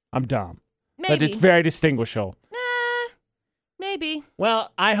I'm dumb. Maybe. But it's very distinguishable. Maybe.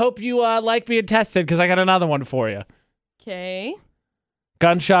 Well, I hope you like being tested because I got another one for you. Okay.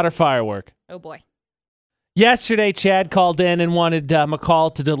 Gunshot or firework? Oh, boy. Yesterday, Chad called in and wanted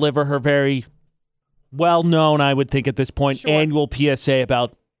McCall to deliver her very well-known, I would think at this point, annual PSA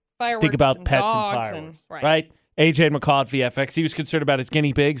about Fireworks think about and pets and dogs fireworks. right. AJ McCall at VFX. He was concerned about his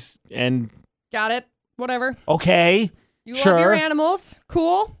guinea pigs and... Got it. Whatever. Okay. You sure. love your animals.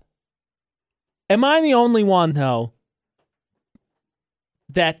 Cool. Am I the only one, though,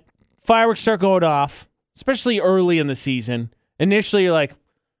 that fireworks start going off, especially early in the season? Initially, you're like,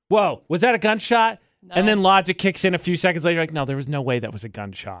 whoa, was that a gunshot? No. And then logic kicks in a few seconds later, you're like, no, there was no way that was a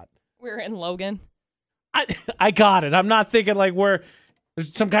gunshot. We're in Logan. I got it. I'm not thinking like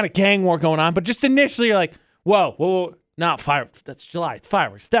there's some kind of gang war going on, but just initially you're like, whoa, not fireworks. That's July. It's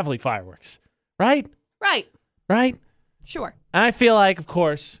fireworks. Definitely fireworks. Right? Right? Sure. And I feel like, of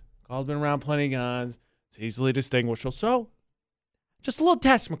course, McCall's been around plenty of guns. It's easily distinguishable. So, just a little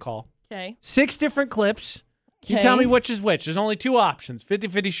test, McCall. Okay. 6 different clips. You tell me which is which. There's only 2 options.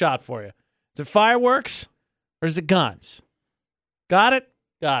 50-50 shot for you. Is it fireworks or is it guns? Got it?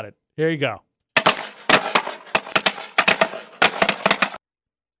 Got it. Here you go.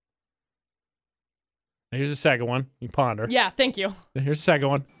 Here's the second one. You ponder. Yeah, thank you. Here's the second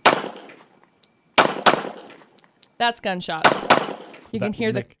one. That's gunshots. You can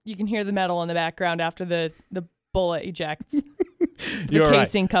hear the metal in the background after the bullet ejects. The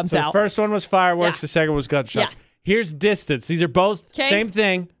casing comes out. The first one was fireworks. Yeah. The second was gunshots. Yeah. Here's distance. These are both same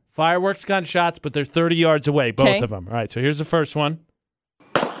thing. Fireworks, gunshots, but they're 30 yards away, both of them. All right, so here's the first one.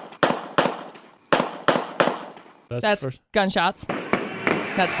 That's gunshots.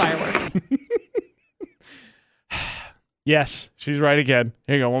 That's fireworks. Yes, she's right again.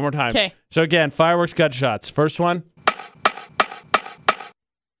 Here you go, one more time. Okay. So again, fireworks, gunshots. First one.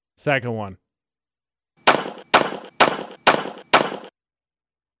 Second one.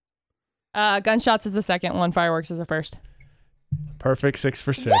 Gunshots is the second one. Fireworks is the first. Perfect. 6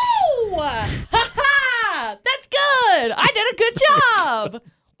 for 6. Woo! Ha ha! That's good. I did a good job.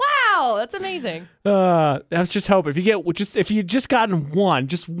 Wow, that's amazing. I was just hoping if you just gotten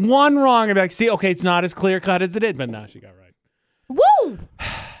just one wrong, I'd be like, see, okay, it's not as clear cut as it is, but now she got right. Woo!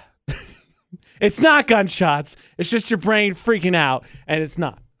 It's not gunshots. It's just your brain freaking out, and it's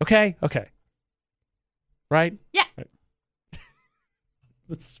not. Okay? Okay. Right? Yeah. Right.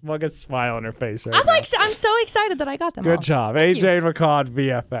 Let's smug a smile on her face right I'm now. I'm so excited that I got them all. Good job. Thank AJ and McCall at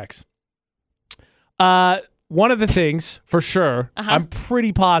VFX. One of the things, for sure, I'm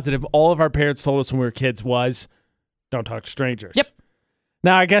pretty positive all of our parents told us when we were kids was, don't talk to strangers. Yep.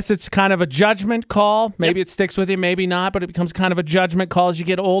 Now, I guess it's kind of a judgment call. Maybe it sticks with you, maybe not, but it becomes kind of a judgment call as you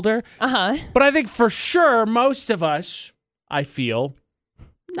get older. But I think for sure, most of us, I feel,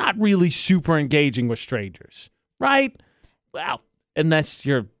 not really super engaging with strangers, right? Well, unless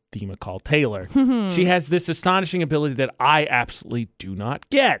you're the McCall Taylor. She has this astonishing ability that I absolutely do not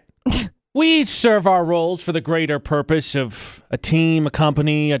get. We each serve our roles for the greater purpose of a team, a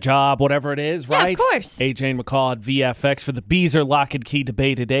company, a job, whatever it is, right? Yeah, of course. AJ and McCall at VFX for the Beezer Lock and Key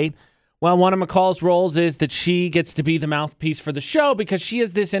debate today. Well, one of McCall's roles is that she gets to be the mouthpiece for the show because she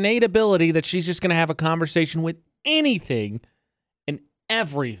has this innate ability that she's just going to have a conversation with anything and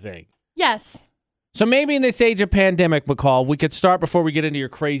everything. Yes. So maybe in this age of pandemic, McCall, we could start before we get into your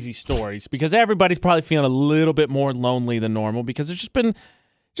crazy stories because everybody's probably feeling a little bit more lonely than normal because there's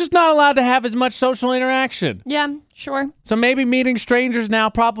just not allowed to have as much social interaction. Yeah, sure. So maybe meeting strangers now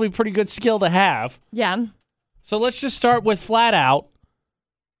probably a pretty good skill to have. Yeah. So let's just start with flat out.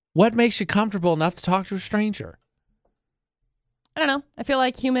 What makes you comfortable enough to talk to a stranger? I don't know. I feel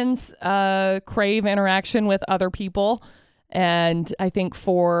like humans crave interaction with other people. And I think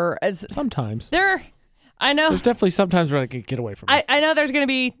sometimes. I know. There's definitely sometimes where I can get away from it. I know there's going to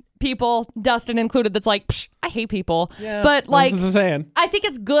be people, Dustin included, that's like, psh, I hate people. Yeah, but like, this is saying. I think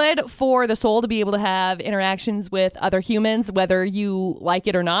it's good for the soul to be able to have interactions with other humans, whether you like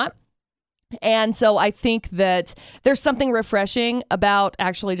it or not. And so I think that there's something refreshing about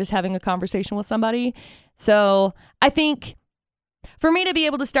actually just having a conversation with somebody. So I think for me to be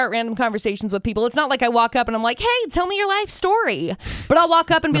able to start random conversations with people, it's not like I walk up and I'm like, hey, tell me your life story. But I'll walk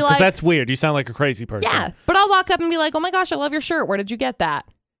up and be like... that's weird. You sound like a crazy person. Yeah, but I'll walk up and be like, oh my gosh, I love your shirt. Where did you get that?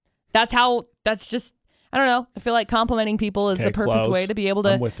 That's just, I don't know. I feel like complimenting people is the perfect way to be able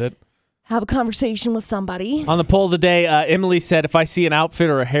to I'm with it. have a conversation with somebody. On the poll of the day, Emily said, if I see an outfit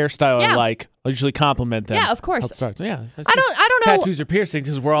or a hairstyle I like, I'll usually compliment them. Yeah, of course. Yeah. I don't know. Tattoos or piercings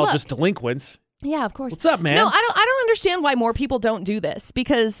because we're all just delinquents. Yeah, of course. What's up, man? No, I don't understand why more people don't do this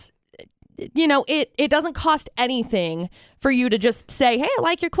because, you know, it doesn't cost anything for you to just say, hey, I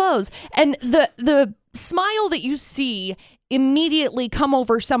like your clothes. And the smile that you see immediately come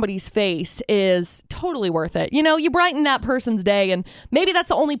over somebody's face is totally worth it. You know, you brighten that person's day, and maybe that's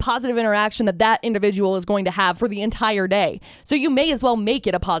the only positive interaction that individual is going to have for the entire day. So you may as well make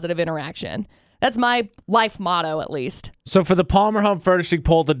it a positive interaction. That's my life motto, at least. So for the Palmer Home Furnishing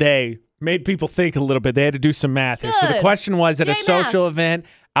poll today, made people think a little bit. They had to do some math here. So the question was, at a social event,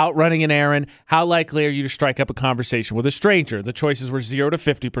 out running an errand, how likely are you to strike up a conversation with a stranger? The choices were 0 to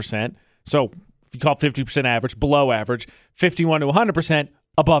 50%. So if you call 50% average, below average, 51 to 100%,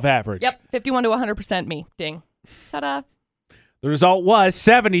 above average. Yep, 51 to 100% me. Ding. Ta-da. The result was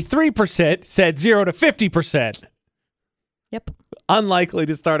 73% said 0 to 50%. Yep. Unlikely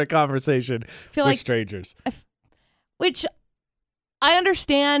to start a conversation with strangers. Which I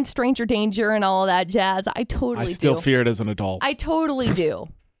understand stranger danger and all of that jazz. I still fear it as an adult. I totally do.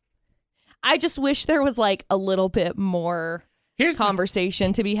 I just wish there was like a little bit more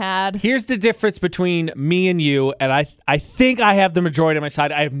conversation to be had. Here's the difference between me and you, and I think I have the majority on my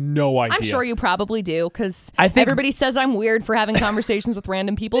side. I have no idea. I'm sure you probably do, because everybody says I'm weird for having conversations with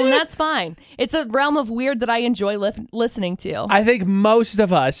random people, and that's fine. It's a realm of weird that I enjoy listening to. I think most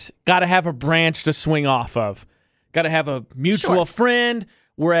of us got to have a branch to swing off of. Got to have a mutual friend.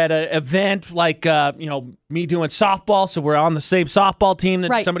 We're at an event like, me doing softball, so we're on the same softball team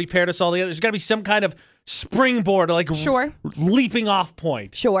that somebody paired us all together. There's got to be some kind of springboard, like leaping off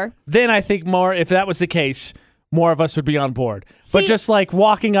point. Sure. Then I think if that was the case, more of us would be on board. But just like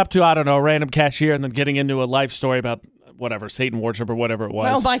walking up to, I don't know, a random cashier and then getting into a life story about whatever, Satan worship or whatever it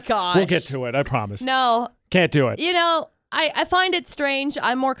was. Oh my gosh. We'll get to it, I promise. No. Can't do it. You know, I find it strange.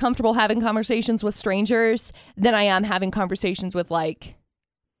 I'm more comfortable having conversations with strangers than I am having conversations with, like,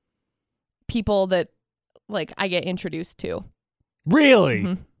 people that, like, I get introduced to. Really?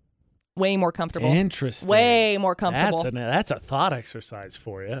 Mm-hmm. Way more comfortable. Interesting. Way more comfortable. That's a thought exercise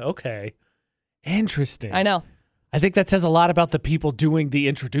for you. Okay. Interesting. I know. I think that says a lot about the people doing the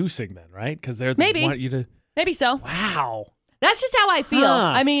introducing then, right? Because they want you to... Maybe so. Wow. That's just how I feel.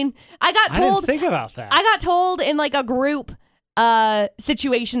 I mean, I got told... I didn't think about that. I got told in, like, a group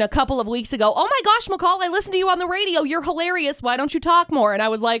situation a couple of weeks ago. Oh my gosh, McCall, I listened to you on the radio. You're hilarious. Why don't you talk more? And I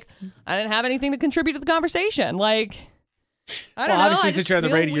was like, I didn't have anything to contribute to the conversation. Like, I don't know. Obviously, since you're on the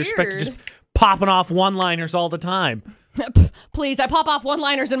radio, you're expected to just popping off one-liners all the time. Please, I pop off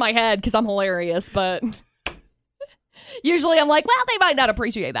one-liners in my head because I'm hilarious, but usually I'm like, well, they might not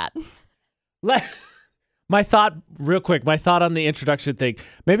appreciate that. My thought, real quick, on the introduction thing.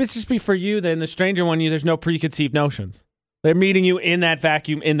 Maybe it's just be for you, then the stranger one, there's no preconceived notions. They're meeting you in that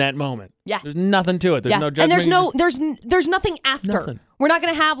vacuum, in that moment. Yeah. There's nothing to it. There's no judgment. And there's nothing after. Nothing. We're not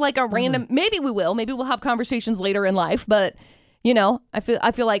going to have like a random, maybe we will. Maybe we'll have conversations later in life, but I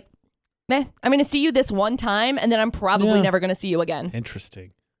feel like, I'm going to see you this one time, and then I'm probably never going to see you again.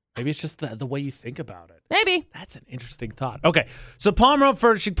 Interesting. Maybe it's just the way you think about it. Maybe. That's an interesting thought. Okay, so Palm Rope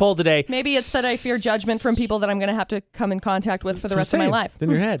Furnishing poll today. Maybe it's that I fear judgment from people that I'm going to have to come in contact with for the rest of my life. It's in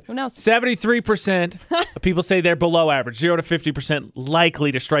your head. Who knows? 73% of people say they're below average. 0 to 50%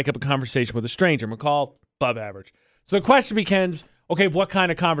 likely to strike up a conversation with a stranger. McCall, above average. So the question becomes, okay, what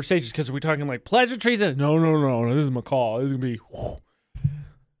kind of conversations? Because we're talking like pleasantries. No. This is McCall. This is going to be...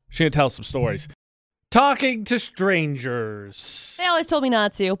 She's going to tell some stories. Talking to strangers. They always told me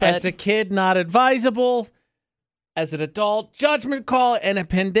not to, but... As a kid, not advisable. As an adult, judgment call and a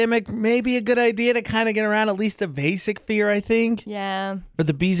pandemic, maybe a good idea to kind of get around at least a basic fear, I think. Yeah. For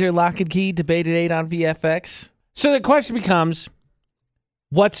the Beezer Lock and Key debate at 8 on VFX. So the question becomes,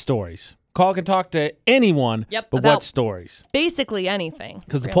 what stories? Call can talk to anyone, but what stories? Basically anything.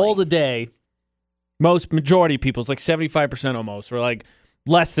 Because the poll of the day, majority of people, it's like 75% almost, were like,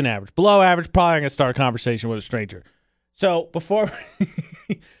 less than average. Below average, probably going to start a conversation with a stranger. So before,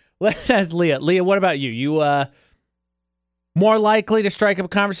 let's ask Leah. Leah, what about you? You more likely to strike up a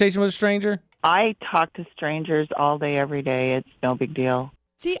conversation with a stranger? I talk to strangers all day, every day. It's no big deal.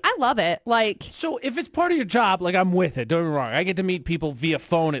 See, I love it. So if it's part of your job, I'm with it. Don't get me wrong. I get to meet people via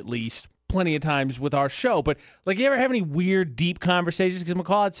phone at least plenty of times with our show. But you ever have any weird, deep conversations? Because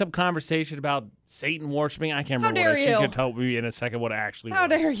McCall had some conversation about Satan worshiping. I can't remember what it was. She's going to tell me in a second what it actually was. How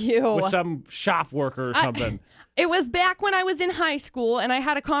dare you? With some shop worker or something. It was back when I was in high school, and I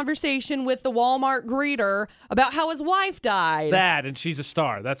had a conversation with the Walmart greeter about how his wife died. And she's a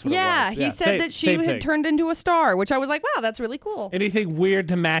star. That's what it was. Yeah, he said that she had turned into a star, which I was like, wow, that's really cool. Anything weird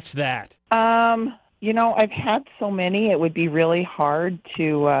to match that? I've had so many, it would be really hard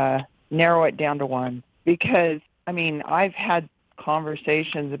to narrow it down to one. Because, I've had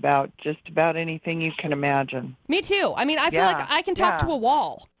conversations about just about anything you can imagine. Me too. I feel like I can talk to a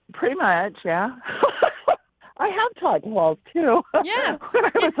wall. Pretty much, yeah. I have talked to walls too. Yeah. When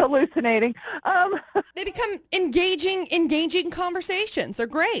I was hallucinating. They become engaging conversations. They're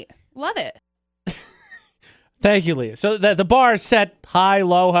great. Love it. Thank you, Leah. So the bar is set high,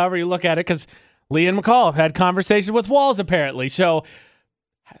 low, however you look at it, because Leah and McCall have had conversations with walls apparently. So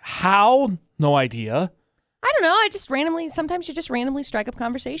how? No idea. I don't know. Sometimes you just randomly strike up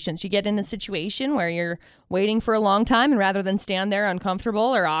conversations. You get in a situation where you're waiting for a long time, and rather than stand there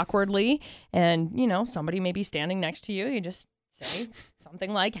uncomfortable or awkwardly, and, somebody may be standing next to you, you just say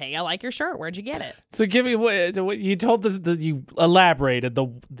something like, hey, I like your shirt. Where'd you get it? So give me what you told us, you elaborated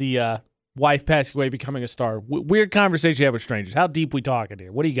the wife passing away, becoming a star. Weird conversation you have with strangers. How deep we talking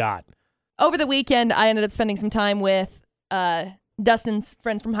here? What do you got? Over the weekend, I ended up spending some time with Dustin's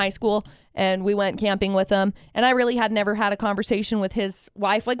friends from high school, and we went camping with them, and I really had never had a conversation with his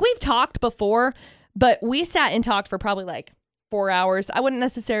wife. We've talked before, but we sat and talked for probably 4 hours. I wouldn't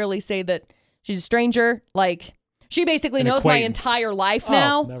necessarily say that she's a stranger. She basically knows my entire life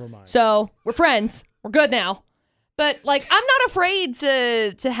now. Never mind. So we're friends. We're good now. But I'm not afraid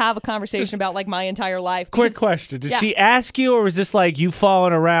to have a conversation about my entire life. Quick question: did she ask you, or was this you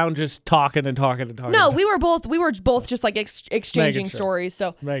falling around just talking and talking and talking? No, we were both just exchanging stories.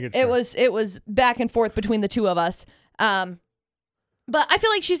 So it was back and forth between the two of us. But I feel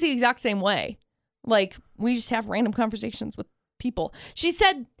like she's the exact same way. We just have random conversations with people. She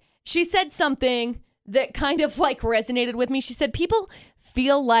said something that kind of resonated with me. She said people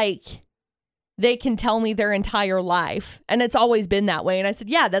feel like they can tell me their entire life, and it's always been that way. And I said,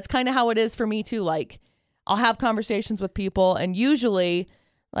 yeah, that's kind of how it is for me too. I'll have conversations with people, and usually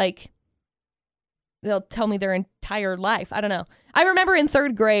they'll tell me their entire life. I don't know. I remember in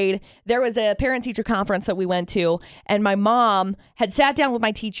 3rd grade, there was a parent-teacher conference that we went to, and my mom had sat down with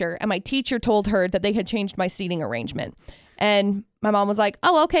my teacher, and my teacher told her that they had changed my seating arrangement. And my mom was like,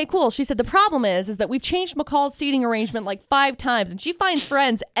 oh, okay, cool. She said, the problem is that we've changed McCall's seating arrangement 5 times, and she finds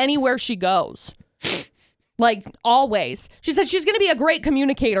friends anywhere she goes. Always. She said she's going to be a great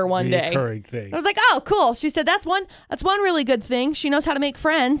communicator one day. Recurring thing. I was like, oh, cool. She said, that's one really good thing. She knows how to make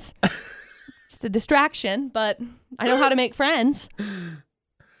friends. Just a distraction, but I know how to make friends.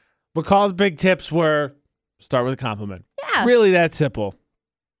 McCall's big tips were start with a compliment. Yeah. Really that simple.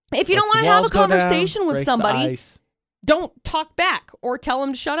 If you don't want to have a conversation with somebody, don't talk back or tell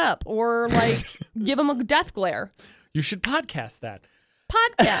them to shut up or like give them a death glare. You should podcast that.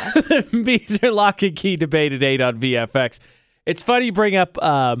 Podcast. Bees are lock and key debate at 8 on VFX. It's funny you bring up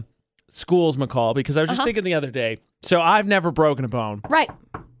schools, McCall, because I was just thinking the other day. So I've never broken a bone. Right.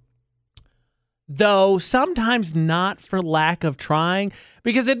 Though sometimes not for lack of trying,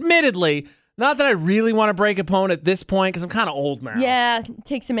 because admittedly, not that I really want to break a bone at this point because I'm kind of old now. Yeah, it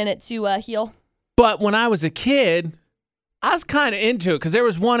takes a minute to heal. But when I was a kid, I was kind of into it because there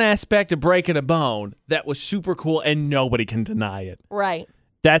was one aspect of breaking a bone that was super cool and nobody can deny it. Right.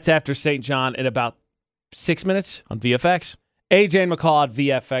 That's after St. John in about 6 minutes on VFX. AJ and McCall at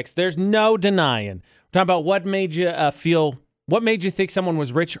VFX. There's no denying. We're talking about what made you what made you think someone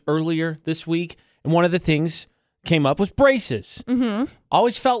was rich earlier this week. And one of the things came up was braces. Mm-hmm.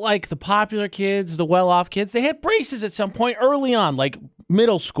 Always felt like the popular kids, the well-off kids, they had braces at some point early on, like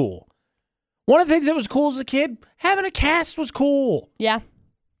middle school. One of the things that was cool as a kid, having a cast was cool. Yeah,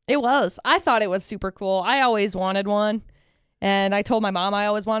 it was. I thought it was super cool. I always wanted one. And I told my mom I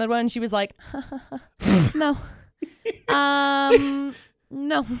always wanted one. She was like, no.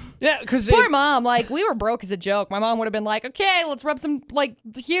 No. Yeah, because poor mom, like we were broke as a joke. My mom would have been like, okay, let's rub some, like,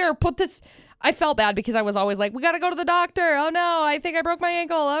 here, put this. I felt bad because I was always like, we got to go to the doctor. Oh no, I think I broke my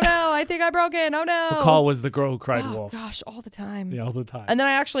ankle. Oh no, I think I broke it. Oh no. McCall was the girl who cried wolf. Gosh, all the time. Yeah, all the time. And then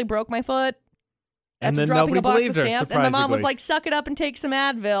I actually broke my foot. And after then dropping nobody a box believed of her, stamps, and my mom was like, suck it up and take some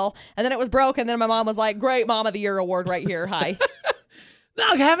Advil. And then it was broke, and then my mom was like, great Mom of the Year award right here. Hi.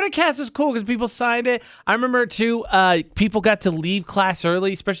 No, having a cast was cool because people signed it. I remember, too, people got to leave class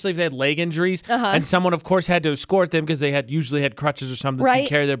early, especially if they had leg injuries. And someone, of course, had to escort them because they usually had crutches or something to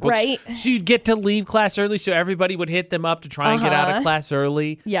carry their books. Right. So you'd get to leave class early, so everybody would hit them up to try and get out of class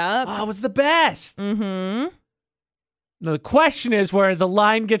early. Yeah. Oh, it was the best. Mm-hmm. Now, the question is where the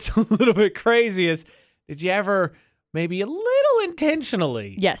line gets a little bit crazy is, did you ever, maybe a little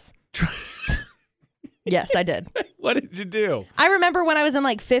intentionally? Yes. Yes, I did. What did you do? I remember when I was in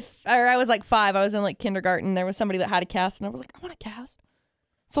like 5, I was like 5, I was in like kindergarten. There was somebody that had a cast, and I was like, I want a cast.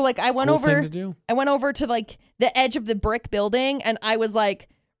 So like I went over to like the edge of the brick building, and I was like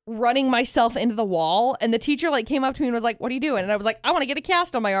running myself into the wall, and the teacher like came up to me and was like, what are you doing? And I was like, I want to get a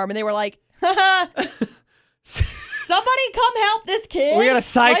cast on my arm. And they were like, somebody come help this kid. We got a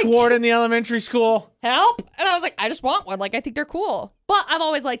psych ward in the elementary school. Help. And I was like, I just want one. Like, I think they're cool. But I've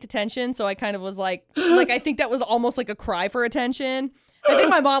always liked attention, so I kind of was like I think that was almost like a cry for attention. I think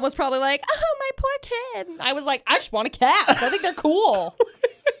my mom was probably like, oh, my poor kid. And I was like, I just want a cast. I think they're cool.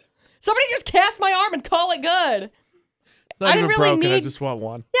 Somebody just cast my arm and call it good. It's not even broken. I just want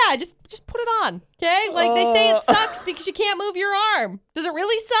one. Yeah, just put it on, okay? Like, they say it sucks because you can't move your arm. Does it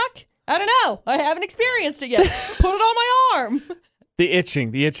really suck? I don't know. I haven't experienced it yet. Put it on my arm. The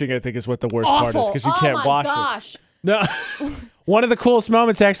itching, I think, is what the worst part is because you can't wash gosh. it. No. One of the coolest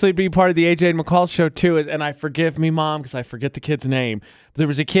moments actually being part of the AJ and McCall show, too, and I forgive me, Mom, because I forget the kid's name. But there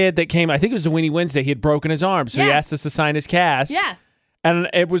was a kid that came, I think it was the Winnie Wednesday. He had broken his arm, so he asked us to sign his cast. Yeah. And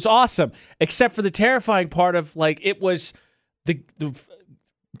it was awesome, except for the terrifying part of, like, it was the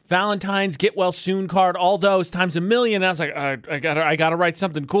Valentine's get well soon card, all those times a million. And I was like, I gotta write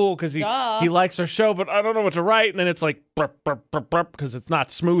something cool because he likes our show, but I don't know what to write. And then it's like because it's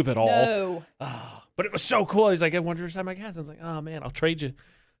not smooth at all. No. But it was so cool. He's like, I wonder if I sign my cast. I was like, oh man, I'll trade you.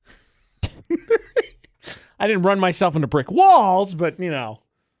 I didn't run myself into brick walls, but to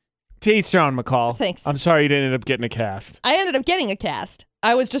each their own, McCall. Thanks. I'm sorry you didn't end up getting a cast. I ended up getting a cast.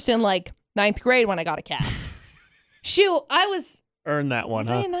 I was just in like 9th grade when I got a cast. Shoot, I was. Earned that one, was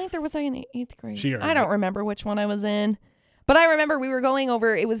I in 9th or was I in 8th grade? She earned I don't remember which one I was in. But I remember we were going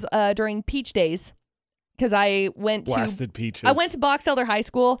over, it was during Peach Days. Because I went Blasted peaches. I went to Box Elder High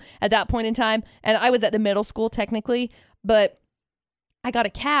School at that point in time. And I was at the middle school technically. But I got a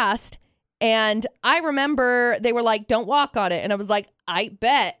cast. And I remember they were like, don't walk on it. And I was like, I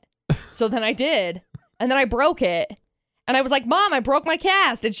bet. So then I did. And then I broke it. And I was like, Mom, I broke my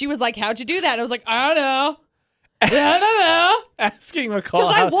cast. And she was like, how'd you do that? And I was like, I don't know. I don't know. Asking McCall.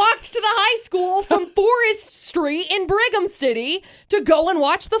 Because I walked to the high school from Forest Street in Brigham City to go and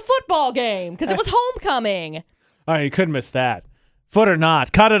watch the football game because it was homecoming. All right, you couldn't miss that. Foot or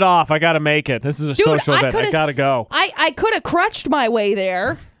not, cut it off. I got to make it. This is a social event. I got to go. I could have crutched my way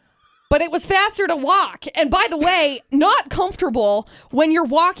there, but it was faster to walk. And by the way, not comfortable when you're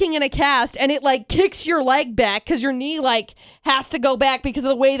walking in a cast and it like kicks your leg back because your knee like has to go back because of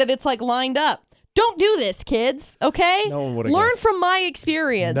the way that it's like lined up. Don't do this, kids, okay? No one would have Learn guessed. from my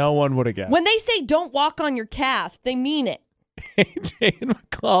experience. No one would have guessed. When they say don't walk on your cast, they mean it. AJ and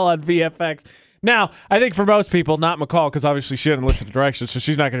McCall on VFX. Now, I think for most people, not McCall, because obviously she didn't listen to directions, so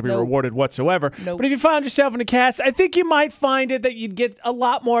she's not going to be rewarded whatsoever. Nope. But if you found yourself in a cast, I think you might find it that you'd get a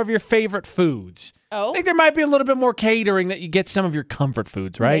lot more of your favorite foods. Oh? I think there might be a little bit more catering that you get some of your comfort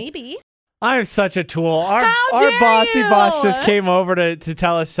foods, right? Maybe. I'm such a tool. Our dare bossy you? boss just came over to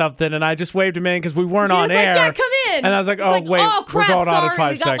tell us something, and I just waved him in because we weren't on He was air. like, yeah, come in. And I was like, He's oh, wait, oh, crap, we're going sorry. on in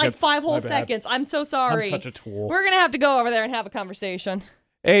 5 we got seconds. like 5 whole My bad. seconds. I'm so sorry. I'm such a tool. We're going to have to go over there and have a conversation.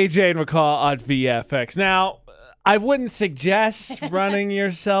 AJ and McCall on VFX. Now, I wouldn't suggest running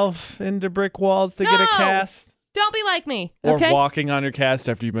yourself into brick walls to get a cast. Don't be like me, Or okay? walking on your cast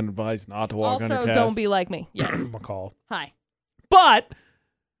after you've been advised not to walk on your Also, cast. don't be like me. Yes. McCall. Hi. But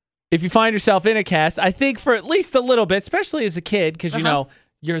if you find yourself in a cast, I think for at least a little bit, especially as a kid, because you know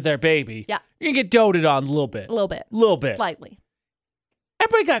you're their baby, Yeah. you're going to get doted on a little bit. A little bit. Little bit. Slightly.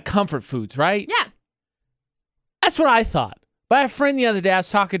 Everybody got comfort foods, right? Yeah. That's what I thought. But I had a friend the other day I was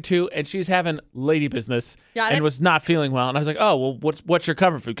talking to, and she was having lady business Got and it. was not feeling well. And I was like, oh, well, what's your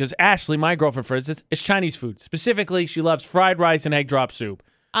comfort food? Because Ashley, my girlfriend, for instance, is Chinese food. Specifically, she loves fried rice and egg drop soup.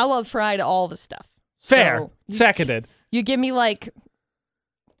 I love fried all the stuff. Fair. So, Seconded. you give me like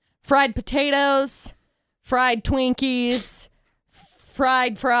fried potatoes, fried Twinkies,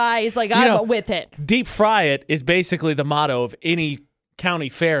 fried fries. Like, I'm with it. Deep fry it is basically the motto of any county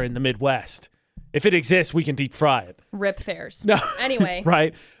fair in the Midwest. If it exists, we can deep fry it. Rip fairs. No. Anyway.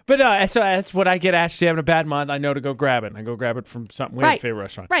 Right. But so that's what I get. Ashley having a bad month, I know to go grab it. And I go grab it from something we have a favorite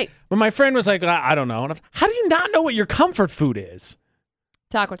restaurant. Right. But my friend was like, I don't know. And how do you not know what your comfort food is?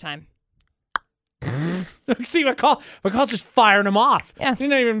 Taco time. See, McCall just firing him off. Yeah. You're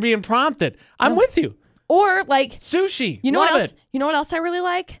not even being prompted. I'm with you. Or like, Sushi. you know Love what else? it. You know what else I really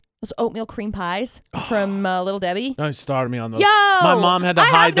like? Those oatmeal cream pies from Little Debbie. No, you started me on those. Yo, My mom had to I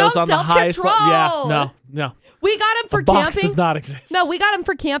hide have no those on the highest level. self-control. Yeah, no. We got them for A box camping. does not exist. No, we got them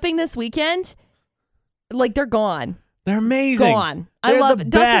for camping this weekend. Like, they're gone. They're amazing. Gone. I They're love the it.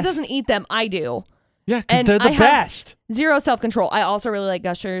 Dustin best. doesn't eat them. I do. Yeah, because And they're the I have best. Zero self-control. I also really like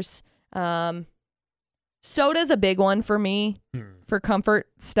Gushers. Soda's a big one for me for comfort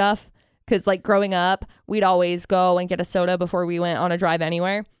stuff. Because, like, growing up, we'd always go and get a soda before we went on a drive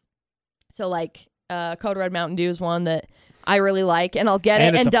anywhere. So, like, Code Red Mountain Dew is one that I really like. And I'll get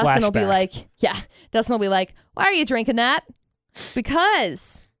And it. it's And a Dustin will be flashback. like, Dustin will be like, why are you drinking that?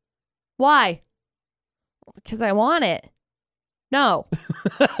 Because. Why? Because I want it. No.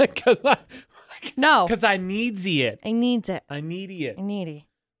 No. Because I needs it. I needs it. I need it. I needy.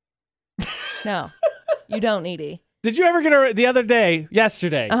 No. You don't needy. Did you ever get the other day,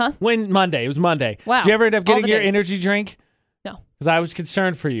 yesterday? Monday. It was Monday. Wow. Did you ever end up All getting the your days. energy drink? No. Because I was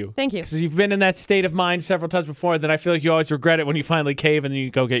concerned for you. Thank you. Because you've been in that state of mind several times before, then I feel like you always regret it when you finally cave and then you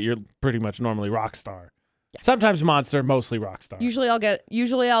go get your pretty much normally rock star. Yeah. Sometimes Monster, mostly rock star. Usually I'll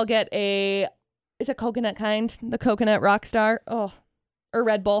get a, is it coconut kind? The coconut Rockstar. Oh, or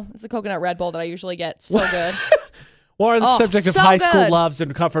Red Bull. It's a coconut Red Bull that I usually get. So good. Or the subject of so high school good. loves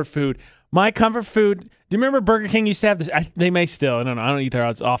and comfort food. My comfort food, do you remember Burger King used to have this? They may still, I don't know. I don't eat there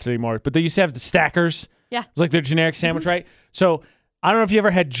as often anymore, but they used to have the stackers. Yeah. It's like their generic sandwich, right? So I don't know if you ever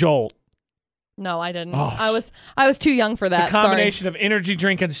had Jolt. No, I didn't. Oh, I was too young for that. It's a combination of energy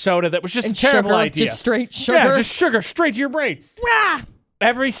drink and soda that was just And a terrible sugar, idea. just straight sugar. Yeah, just sugar straight to your brain. Ah!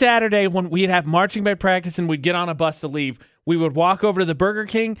 Every Saturday when we'd have marching band practice and we'd get on a bus to leave, we would walk over to the Burger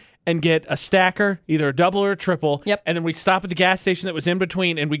King and get a stacker, either a double or a triple. Yep. And then we'd stop at the gas station that was in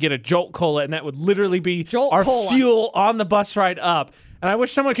between and we'd get a Jolt Cola, and that would literally be Jolt our Cola. fuel on the bus ride up. And I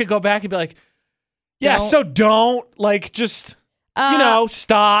wish someone could go back and be like, yeah, Don't. so don't. Like, just,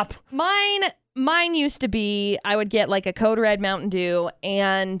 stop. Mine used to be, I would get like a Code Red Mountain Dew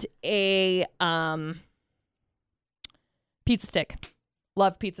and a pizza stick.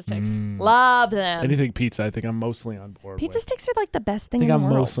 Love pizza sticks. Love them. Anything pizza, I think I'm mostly on board Pizza with. sticks are like the best thing I think in I'm the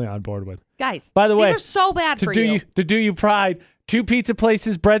world. mostly on board with. Guys, By the way, these are so bad for you. To do you pride, 2 pizza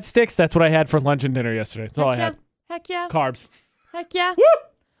places, breadsticks. That's what I had for lunch and dinner yesterday. That's all I had. Heck yeah. Carbs. Heck yeah. Woo!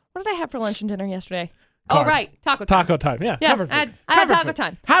 What did I have for lunch and dinner yesterday? Carbs. Oh, right. Taco time. Taco time. Yeah. Yeah, Comfort food. I had Comfort taco food.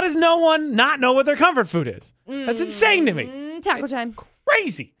 time. How does no one not know what their comfort food is? That's insane to me. Taco time.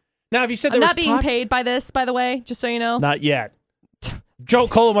 Crazy. Now, if you said I'm there not was being paid by this, by the way, just so you know. Not yet. Joe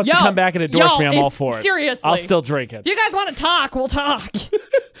Cola wants to come back and endorse me. I'm all for it. Seriously. I'll still drink it. If you guys want to talk, we'll talk.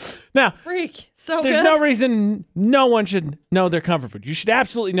 Now, Freak. So there's good. no reason no one should know their comfort food. You should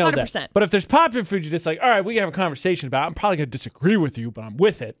absolutely know 100%. that. But if there's popular food you're just like, all right, we can have a conversation about, I'm probably going to disagree with you, but I'm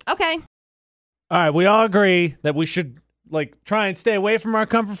with it. Okay. All right, we all agree that we should like try and stay away from our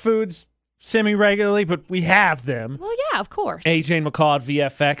comfort foods semi-regularly, but we have them. Well, yeah, of course. AJ and McCall at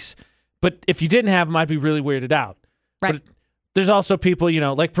VFX. But if you didn't have them, I'd be really weirded out. Right. But there's also people,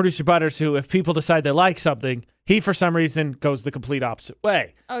 like Producer Butters, who if people decide they like something, he, for some reason, goes the complete opposite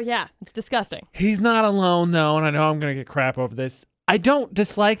way. Oh, yeah. It's disgusting. He's not alone, though, and I know I'm going to get crap over this. I don't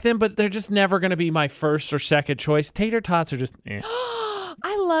dislike them, but they're just never going to be my first or second choice. Tater tots are just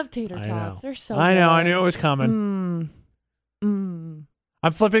I love tater tots. know. They're so I know. good. I knew it was coming.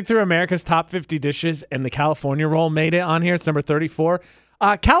 I'm flipping through America's top 50 dishes, and the California roll made it on here. It's number 34.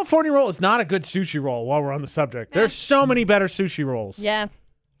 California roll is not a good sushi roll while we're on the subject. There's so many better sushi rolls. Yeah.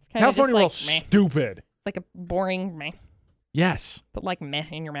 California roll's just like, meh. stupid. It's like a boring meh. Yes. Put like meh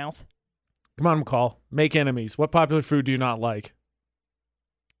in your mouth. Come on, McCall. Make enemies. What popular food do you not like?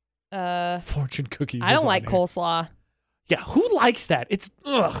 Fortune cookies. I don't like here. coleslaw. Yeah, who likes that? It's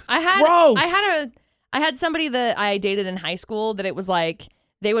gross. I had somebody that I dated in high school that it was like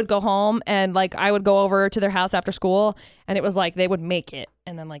they would go home and like I would go over to their house after school and it was like they would make it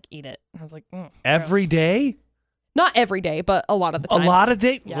and then like eat it. And I was like, every gross. day? Not every day, but a lot of the times. A lot of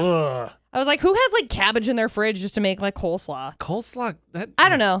days? Yeah. Ugh. I was like, who has like cabbage in their fridge just to make like coleslaw? Coleslaw? I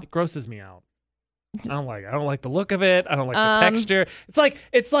don't know. It grosses me out. I don't like it. I don't like the look of it. I don't like the texture.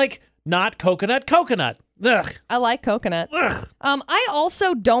 It's like not coconut. Ugh. I like coconut. Ugh. I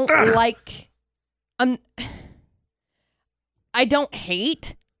also don't like. I don't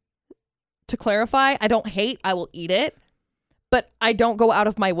hate. To clarify, I don't hate. I will eat it, but I don't go out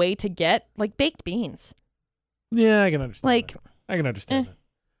of my way to get like baked beans. Yeah, I can understand. Like, that. I can understand that.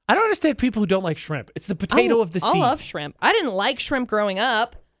 I don't understand people who don't like shrimp. It's the potato of the sea. I love shrimp. I didn't like shrimp growing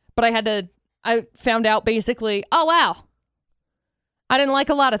up, but I found out basically, oh wow, I didn't like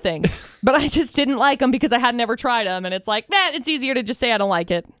a lot of things, but I just didn't like them because I had never tried them, and it's like, it's easier to just say I don't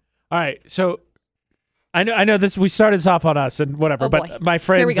like it. All right, so I know this. We started this off on us and whatever, but my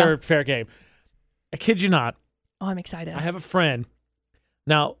friends are fair game. I kid you not. Oh, I'm excited. I have a friend.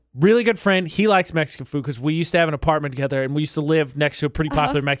 Now, really good friend. He likes Mexican food because we used to have an apartment together and we used to live next to a pretty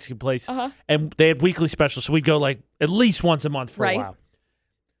popular Mexican place. And they had weekly specials, so we'd go like at least once a month for a while.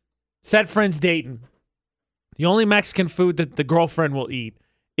 Said friend's dating. The only Mexican food that the girlfriend will eat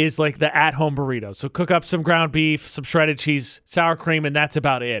is like the at-home burrito. So cook up some ground beef, some shredded cheese, sour cream, and that's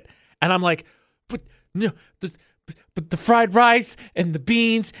about it. And I'm like, but the fried rice and the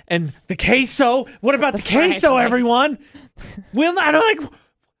beans and the queso. What about the queso, everyone? And I'm like,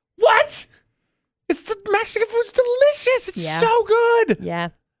 what? It's the Mexican food's delicious. It's so good. Yeah.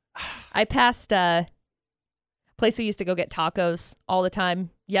 I passed a place we used to go get tacos all the time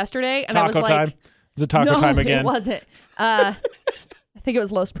yesterday. And I was like, time? Is it taco time again? It wasn't. I think it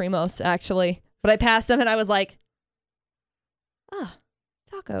was Los Primos, actually. But I passed them and I was like,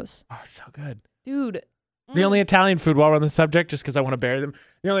 tacos. Oh, so good. Dude. The only Italian food, while we're on the subject, just because I want to bury them,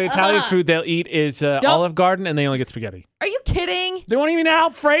 the only Italian food they'll eat is Olive Garden, and they only get spaghetti. Are you kidding? They won't even eat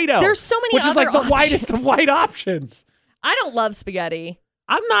Alfredo. There's so many which other is like the options. whitest of white options. I don't love spaghetti.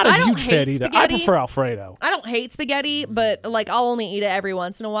 I'm not a huge fan either. Spaghetti. I prefer Alfredo. I don't hate spaghetti, but like I'll only eat it every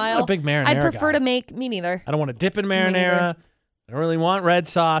once in a while. I'm not a big marinara I'd prefer guy. to make me neither. I don't want to dip in marinara. I don't really want red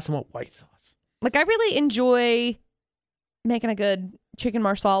sauce. I want white sauce. Like I really enjoy making a good chicken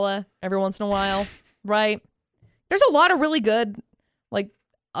marsala every once in a while, right? There's a lot of really good, like,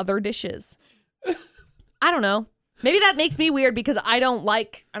 other dishes. I don't know. Maybe that makes me weird because I don't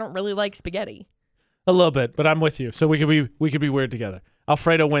really like spaghetti. A little bit, but I'm with you. So we could be weird together.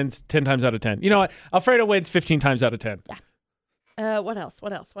 Alfredo wins 10 times out of 10. You know what? Alfredo wins 15 times out of 10. Yeah. What else? I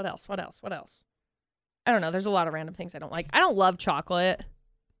don't know. There's a lot of random things I don't like. I don't love chocolate.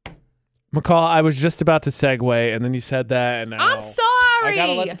 McCall, I was just about to segue, and then you said that, and now I'm sorry. I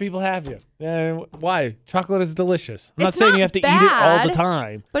gotta let the people have you. Why? Chocolate is delicious. I'm not It's saying not you have to eat it all the bad,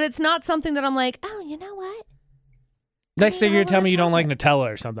 time. But it's not something that I'm like, oh, you know what? Next thing you're telling me you don't like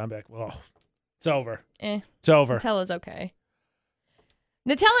Nutella or something, I'm like, well, it's over. It's over. Nutella's okay.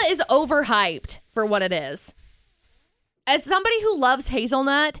 Nutella is overhyped for what it is. As somebody who loves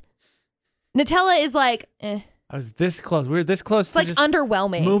hazelnut, Nutella is like, I was this close. We were this close It's to like just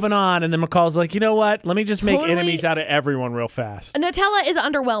underwhelming. moving on, and then McCall's like, you know what? Let me just make Totally- enemies out of everyone real fast. Nutella is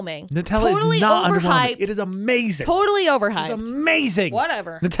underwhelming. Nutella totally is not overhyped. underwhelming. It is amazing. Totally overhyped. It's amazing.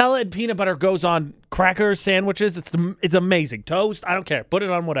 Whatever. Nutella and peanut butter goes on crackers, sandwiches. It's amazing. Toast, I don't care. Put it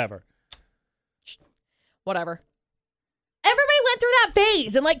on whatever. Whatever. Everybody went through that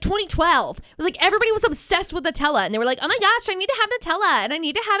phase in like 2012. It was like everybody was obsessed with Nutella and they were like, oh my gosh, I need to have Nutella and I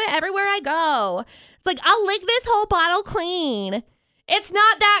need to have it everywhere I go. It's like, I'll lick this whole bottle clean. It's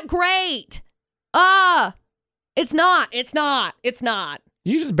not that great. It's not.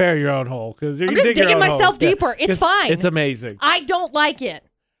 You just bury your own hole because I'm just digging myself deeper. It's fine. It's amazing. I don't like it.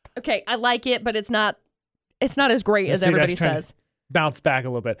 Okay, I like it, but it's not as great as everybody says. Bounce back a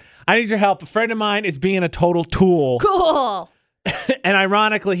little bit. I need your help. A friend of mine is being a total tool. Cool. And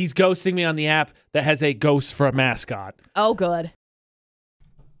ironically, he's ghosting me on the app that has a ghost for a mascot. Oh, good.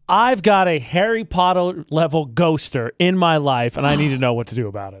 I've got a Harry Potter level ghoster in my life, and I need to know what to do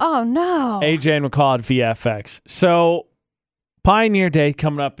about it. Oh, no. AJ and McCall at VFX. So, Pioneer Day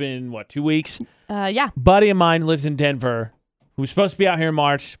coming up in, 2 weeks? Yeah. Buddy of mine lives in Denver, who was supposed to be out here in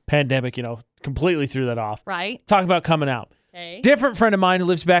March. Pandemic, completely threw that off. Right. Talking about coming out. Okay. Different friend of mine who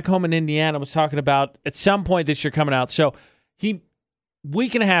lives back home in Indiana was talking about at some point this year coming out. So, he,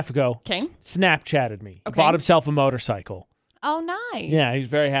 week and a half ago, Snapchatted me. Okay. Bought himself a motorcycle. Oh, nice. Yeah, he's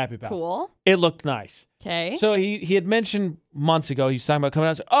very happy about it. Cool. It looked nice. Okay. So he had mentioned months ago, he was talking about coming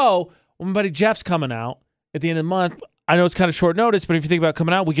out. Well, my buddy Jeff's coming out at the end of the month. I know it's kind of short notice, but if you think about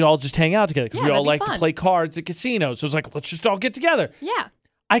coming out, we could all just hang out together because we all like to play cards at casinos. So it's like, let's just all get together. Yeah.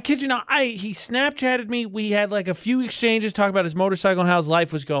 I kid you not, he Snapchatted me. We had like a few exchanges talking about his motorcycle and how his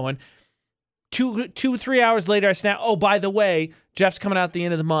life was going. 3 hours later, I snap. Oh, by the way, Jeff's coming out at the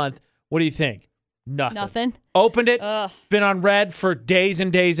end of the month. What do you think? Nothing. Opened it. Been on red for days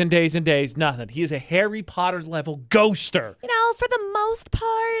and days and days and days. Nothing. He is a Harry Potter level ghoster. For the most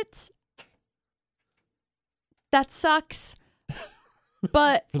part, that sucks.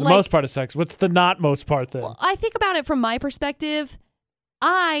 But for the most part, it sucks. What's the not most part then? Well, I think about it from my perspective.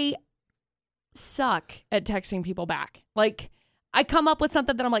 I suck at texting people back. Like, I come up with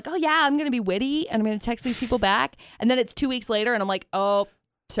something that I'm like, oh yeah, I'm going to be witty and I'm going to text these people back. And then it's 2 weeks later and I'm like, oh,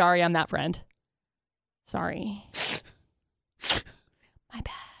 sorry, I'm that friend. Sorry. My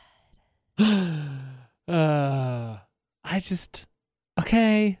bad.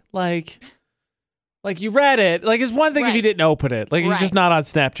 Okay, like you read it. Like, it's one thing if he didn't open it. Like, he's just not on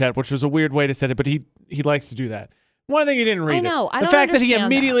Snapchat, which was a weird way to set it, but he likes to do that. One thing he didn't read I know. it. The fact that he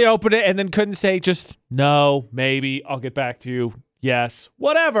immediately opened it and then couldn't say just no, maybe, I'll get back to you, yes,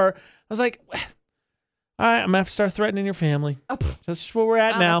 whatever. I was like, all right, I'm going to have to start threatening your family. That's where we're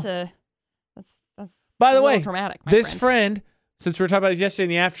at now. That's by the way, dramatic, this friend, since we were talking about this yesterday in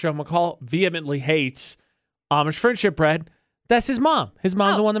the after show, McCall vehemently hates Amish friendship bread. That's his mom. His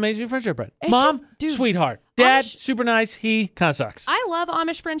mom's the one that makes me friendship bread. Mom, sweetheart. Dad, super nice. He kind of sucks. I love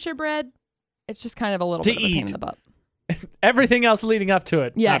Amish friendship bread. It's just kind of a little bit of a pain in the butt. Everything else leading up to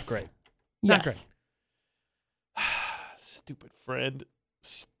it, yes. Not great. Not great. Stupid friend.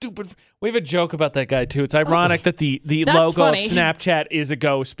 We have a joke about that guy, too. It's ironic that the logo of Snapchat is a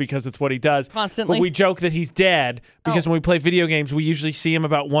ghost because it's what he does. Constantly. But we joke that he's dead because when we play video games, we usually see him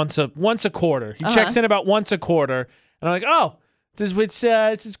about once a quarter. He checks in about once a quarter. And I'm like, oh,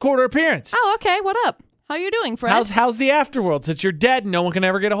 it's his quarter appearance. Oh, okay. What up? How you doing, friend? How's the afterworld? Since you're dead, no one can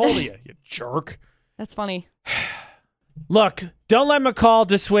ever get a hold of you. You jerk. That's funny. Look, don't let McCall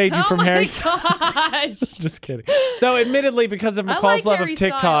dissuade you from Harry Styles. Just kidding. Though, admittedly, because of McCall's love Harry of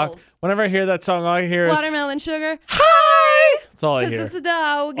TikTok, Styles. whenever I hear that song, all I hear is Watermelon Sugar. Hi! That's all I hear. Because it's a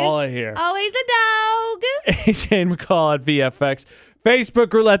dog. All I hear. Always a dog. AJ and McCall at VFX.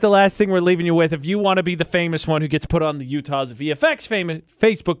 Facebook Roulette, the last thing we're leaving you with. If you want to be the famous one who gets put on the Utah's VFX famous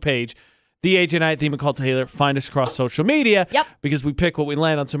Facebook page, the AJ and I at the McCall Taylor, find us across social media. Yep. Because we pick what we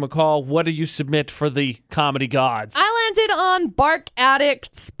land on. So, McCall, what do you submit for the comedy gods? I landed on Bark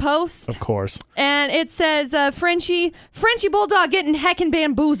Addict's post. Of course. And it says, Frenchie Bulldog getting heckin'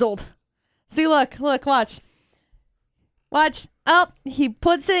 bamboozled. See, look, watch. Watch. Oh, he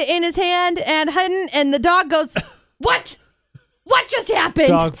puts it in his hand and the dog goes, what? What just happened?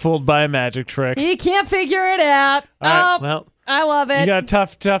 Dog fooled by a magic trick. He can't figure it out. All right, well, I love it. You got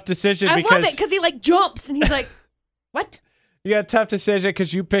a tough decision. I love it because he jumps and he's like, what? You got a tough decision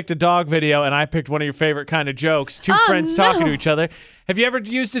because you picked a dog video and I picked one of your favorite kind of jokes. Two friends talking to each other. Have you ever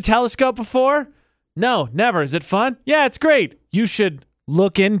used a telescope before? No, never. Is it fun? Yeah, it's great. You should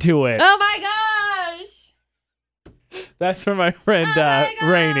look into it. Oh my gosh. That's for my friend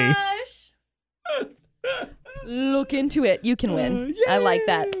Rainey. Look into it. You can win. I like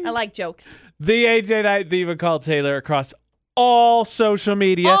that. I like jokes. The AJ Knight, the McCall Taylor across all social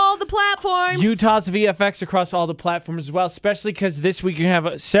media. All the platforms. Utah's VFX across all the platforms as well, especially because this week you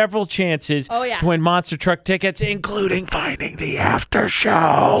have several chances to win monster truck tickets, including finding the after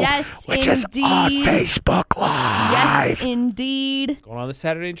show. Yes, which indeed. is on Facebook Live. Yes, indeed. It's going on this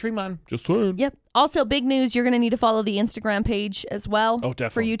Saturday in Tremont. Just saying. Yep. Also, big news, you're going to need to follow the Instagram page as well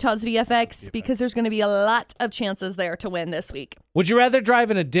for Utah's VFX because there's going to be a lot of chances there to win this week. Would you rather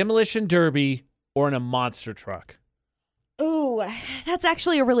drive in a demolition derby or in a monster truck? Ooh, that's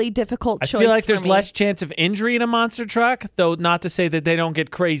actually a really difficult choice. I feel like for there's me. less chance of injury in a monster truck, though not to say that they don't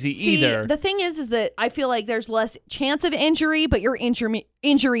get crazy either. The thing is that I feel like there's less chance of injury, but your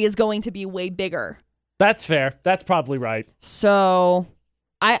injury is going to be way bigger. That's fair. That's probably right. So,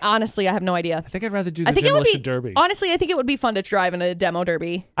 I have no idea. I think I'd rather do the demolition derby. Honestly, I think it would be fun to drive in a demo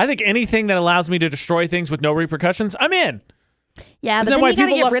derby. I think anything that allows me to destroy things with no repercussions, I'm in. Yeah, Isn't but then that you gotta why get rid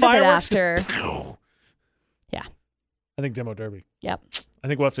people of it love after. fireworks? Yeah. I think demo derby. Yep. I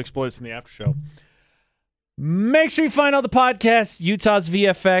think we'll have to explore this in the after show. Make sure you find all the podcasts,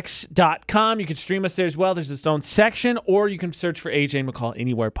 utahsvfx.com. You can stream us there as well. There's its own section, or you can search for AJ McCall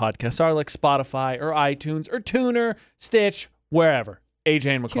anywhere podcasts are, like Spotify or iTunes or Tuner, Stitch, wherever.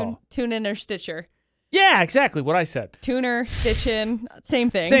 AJ McCall. Tune in or Stitcher. Yeah, exactly what I said. Tuner, Stitchin, same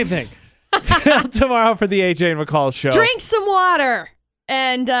thing. Same thing. Tomorrow for the AJ McCall show. Drink some water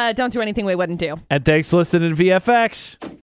and don't do anything we wouldn't do. And thanks for listening to VFX.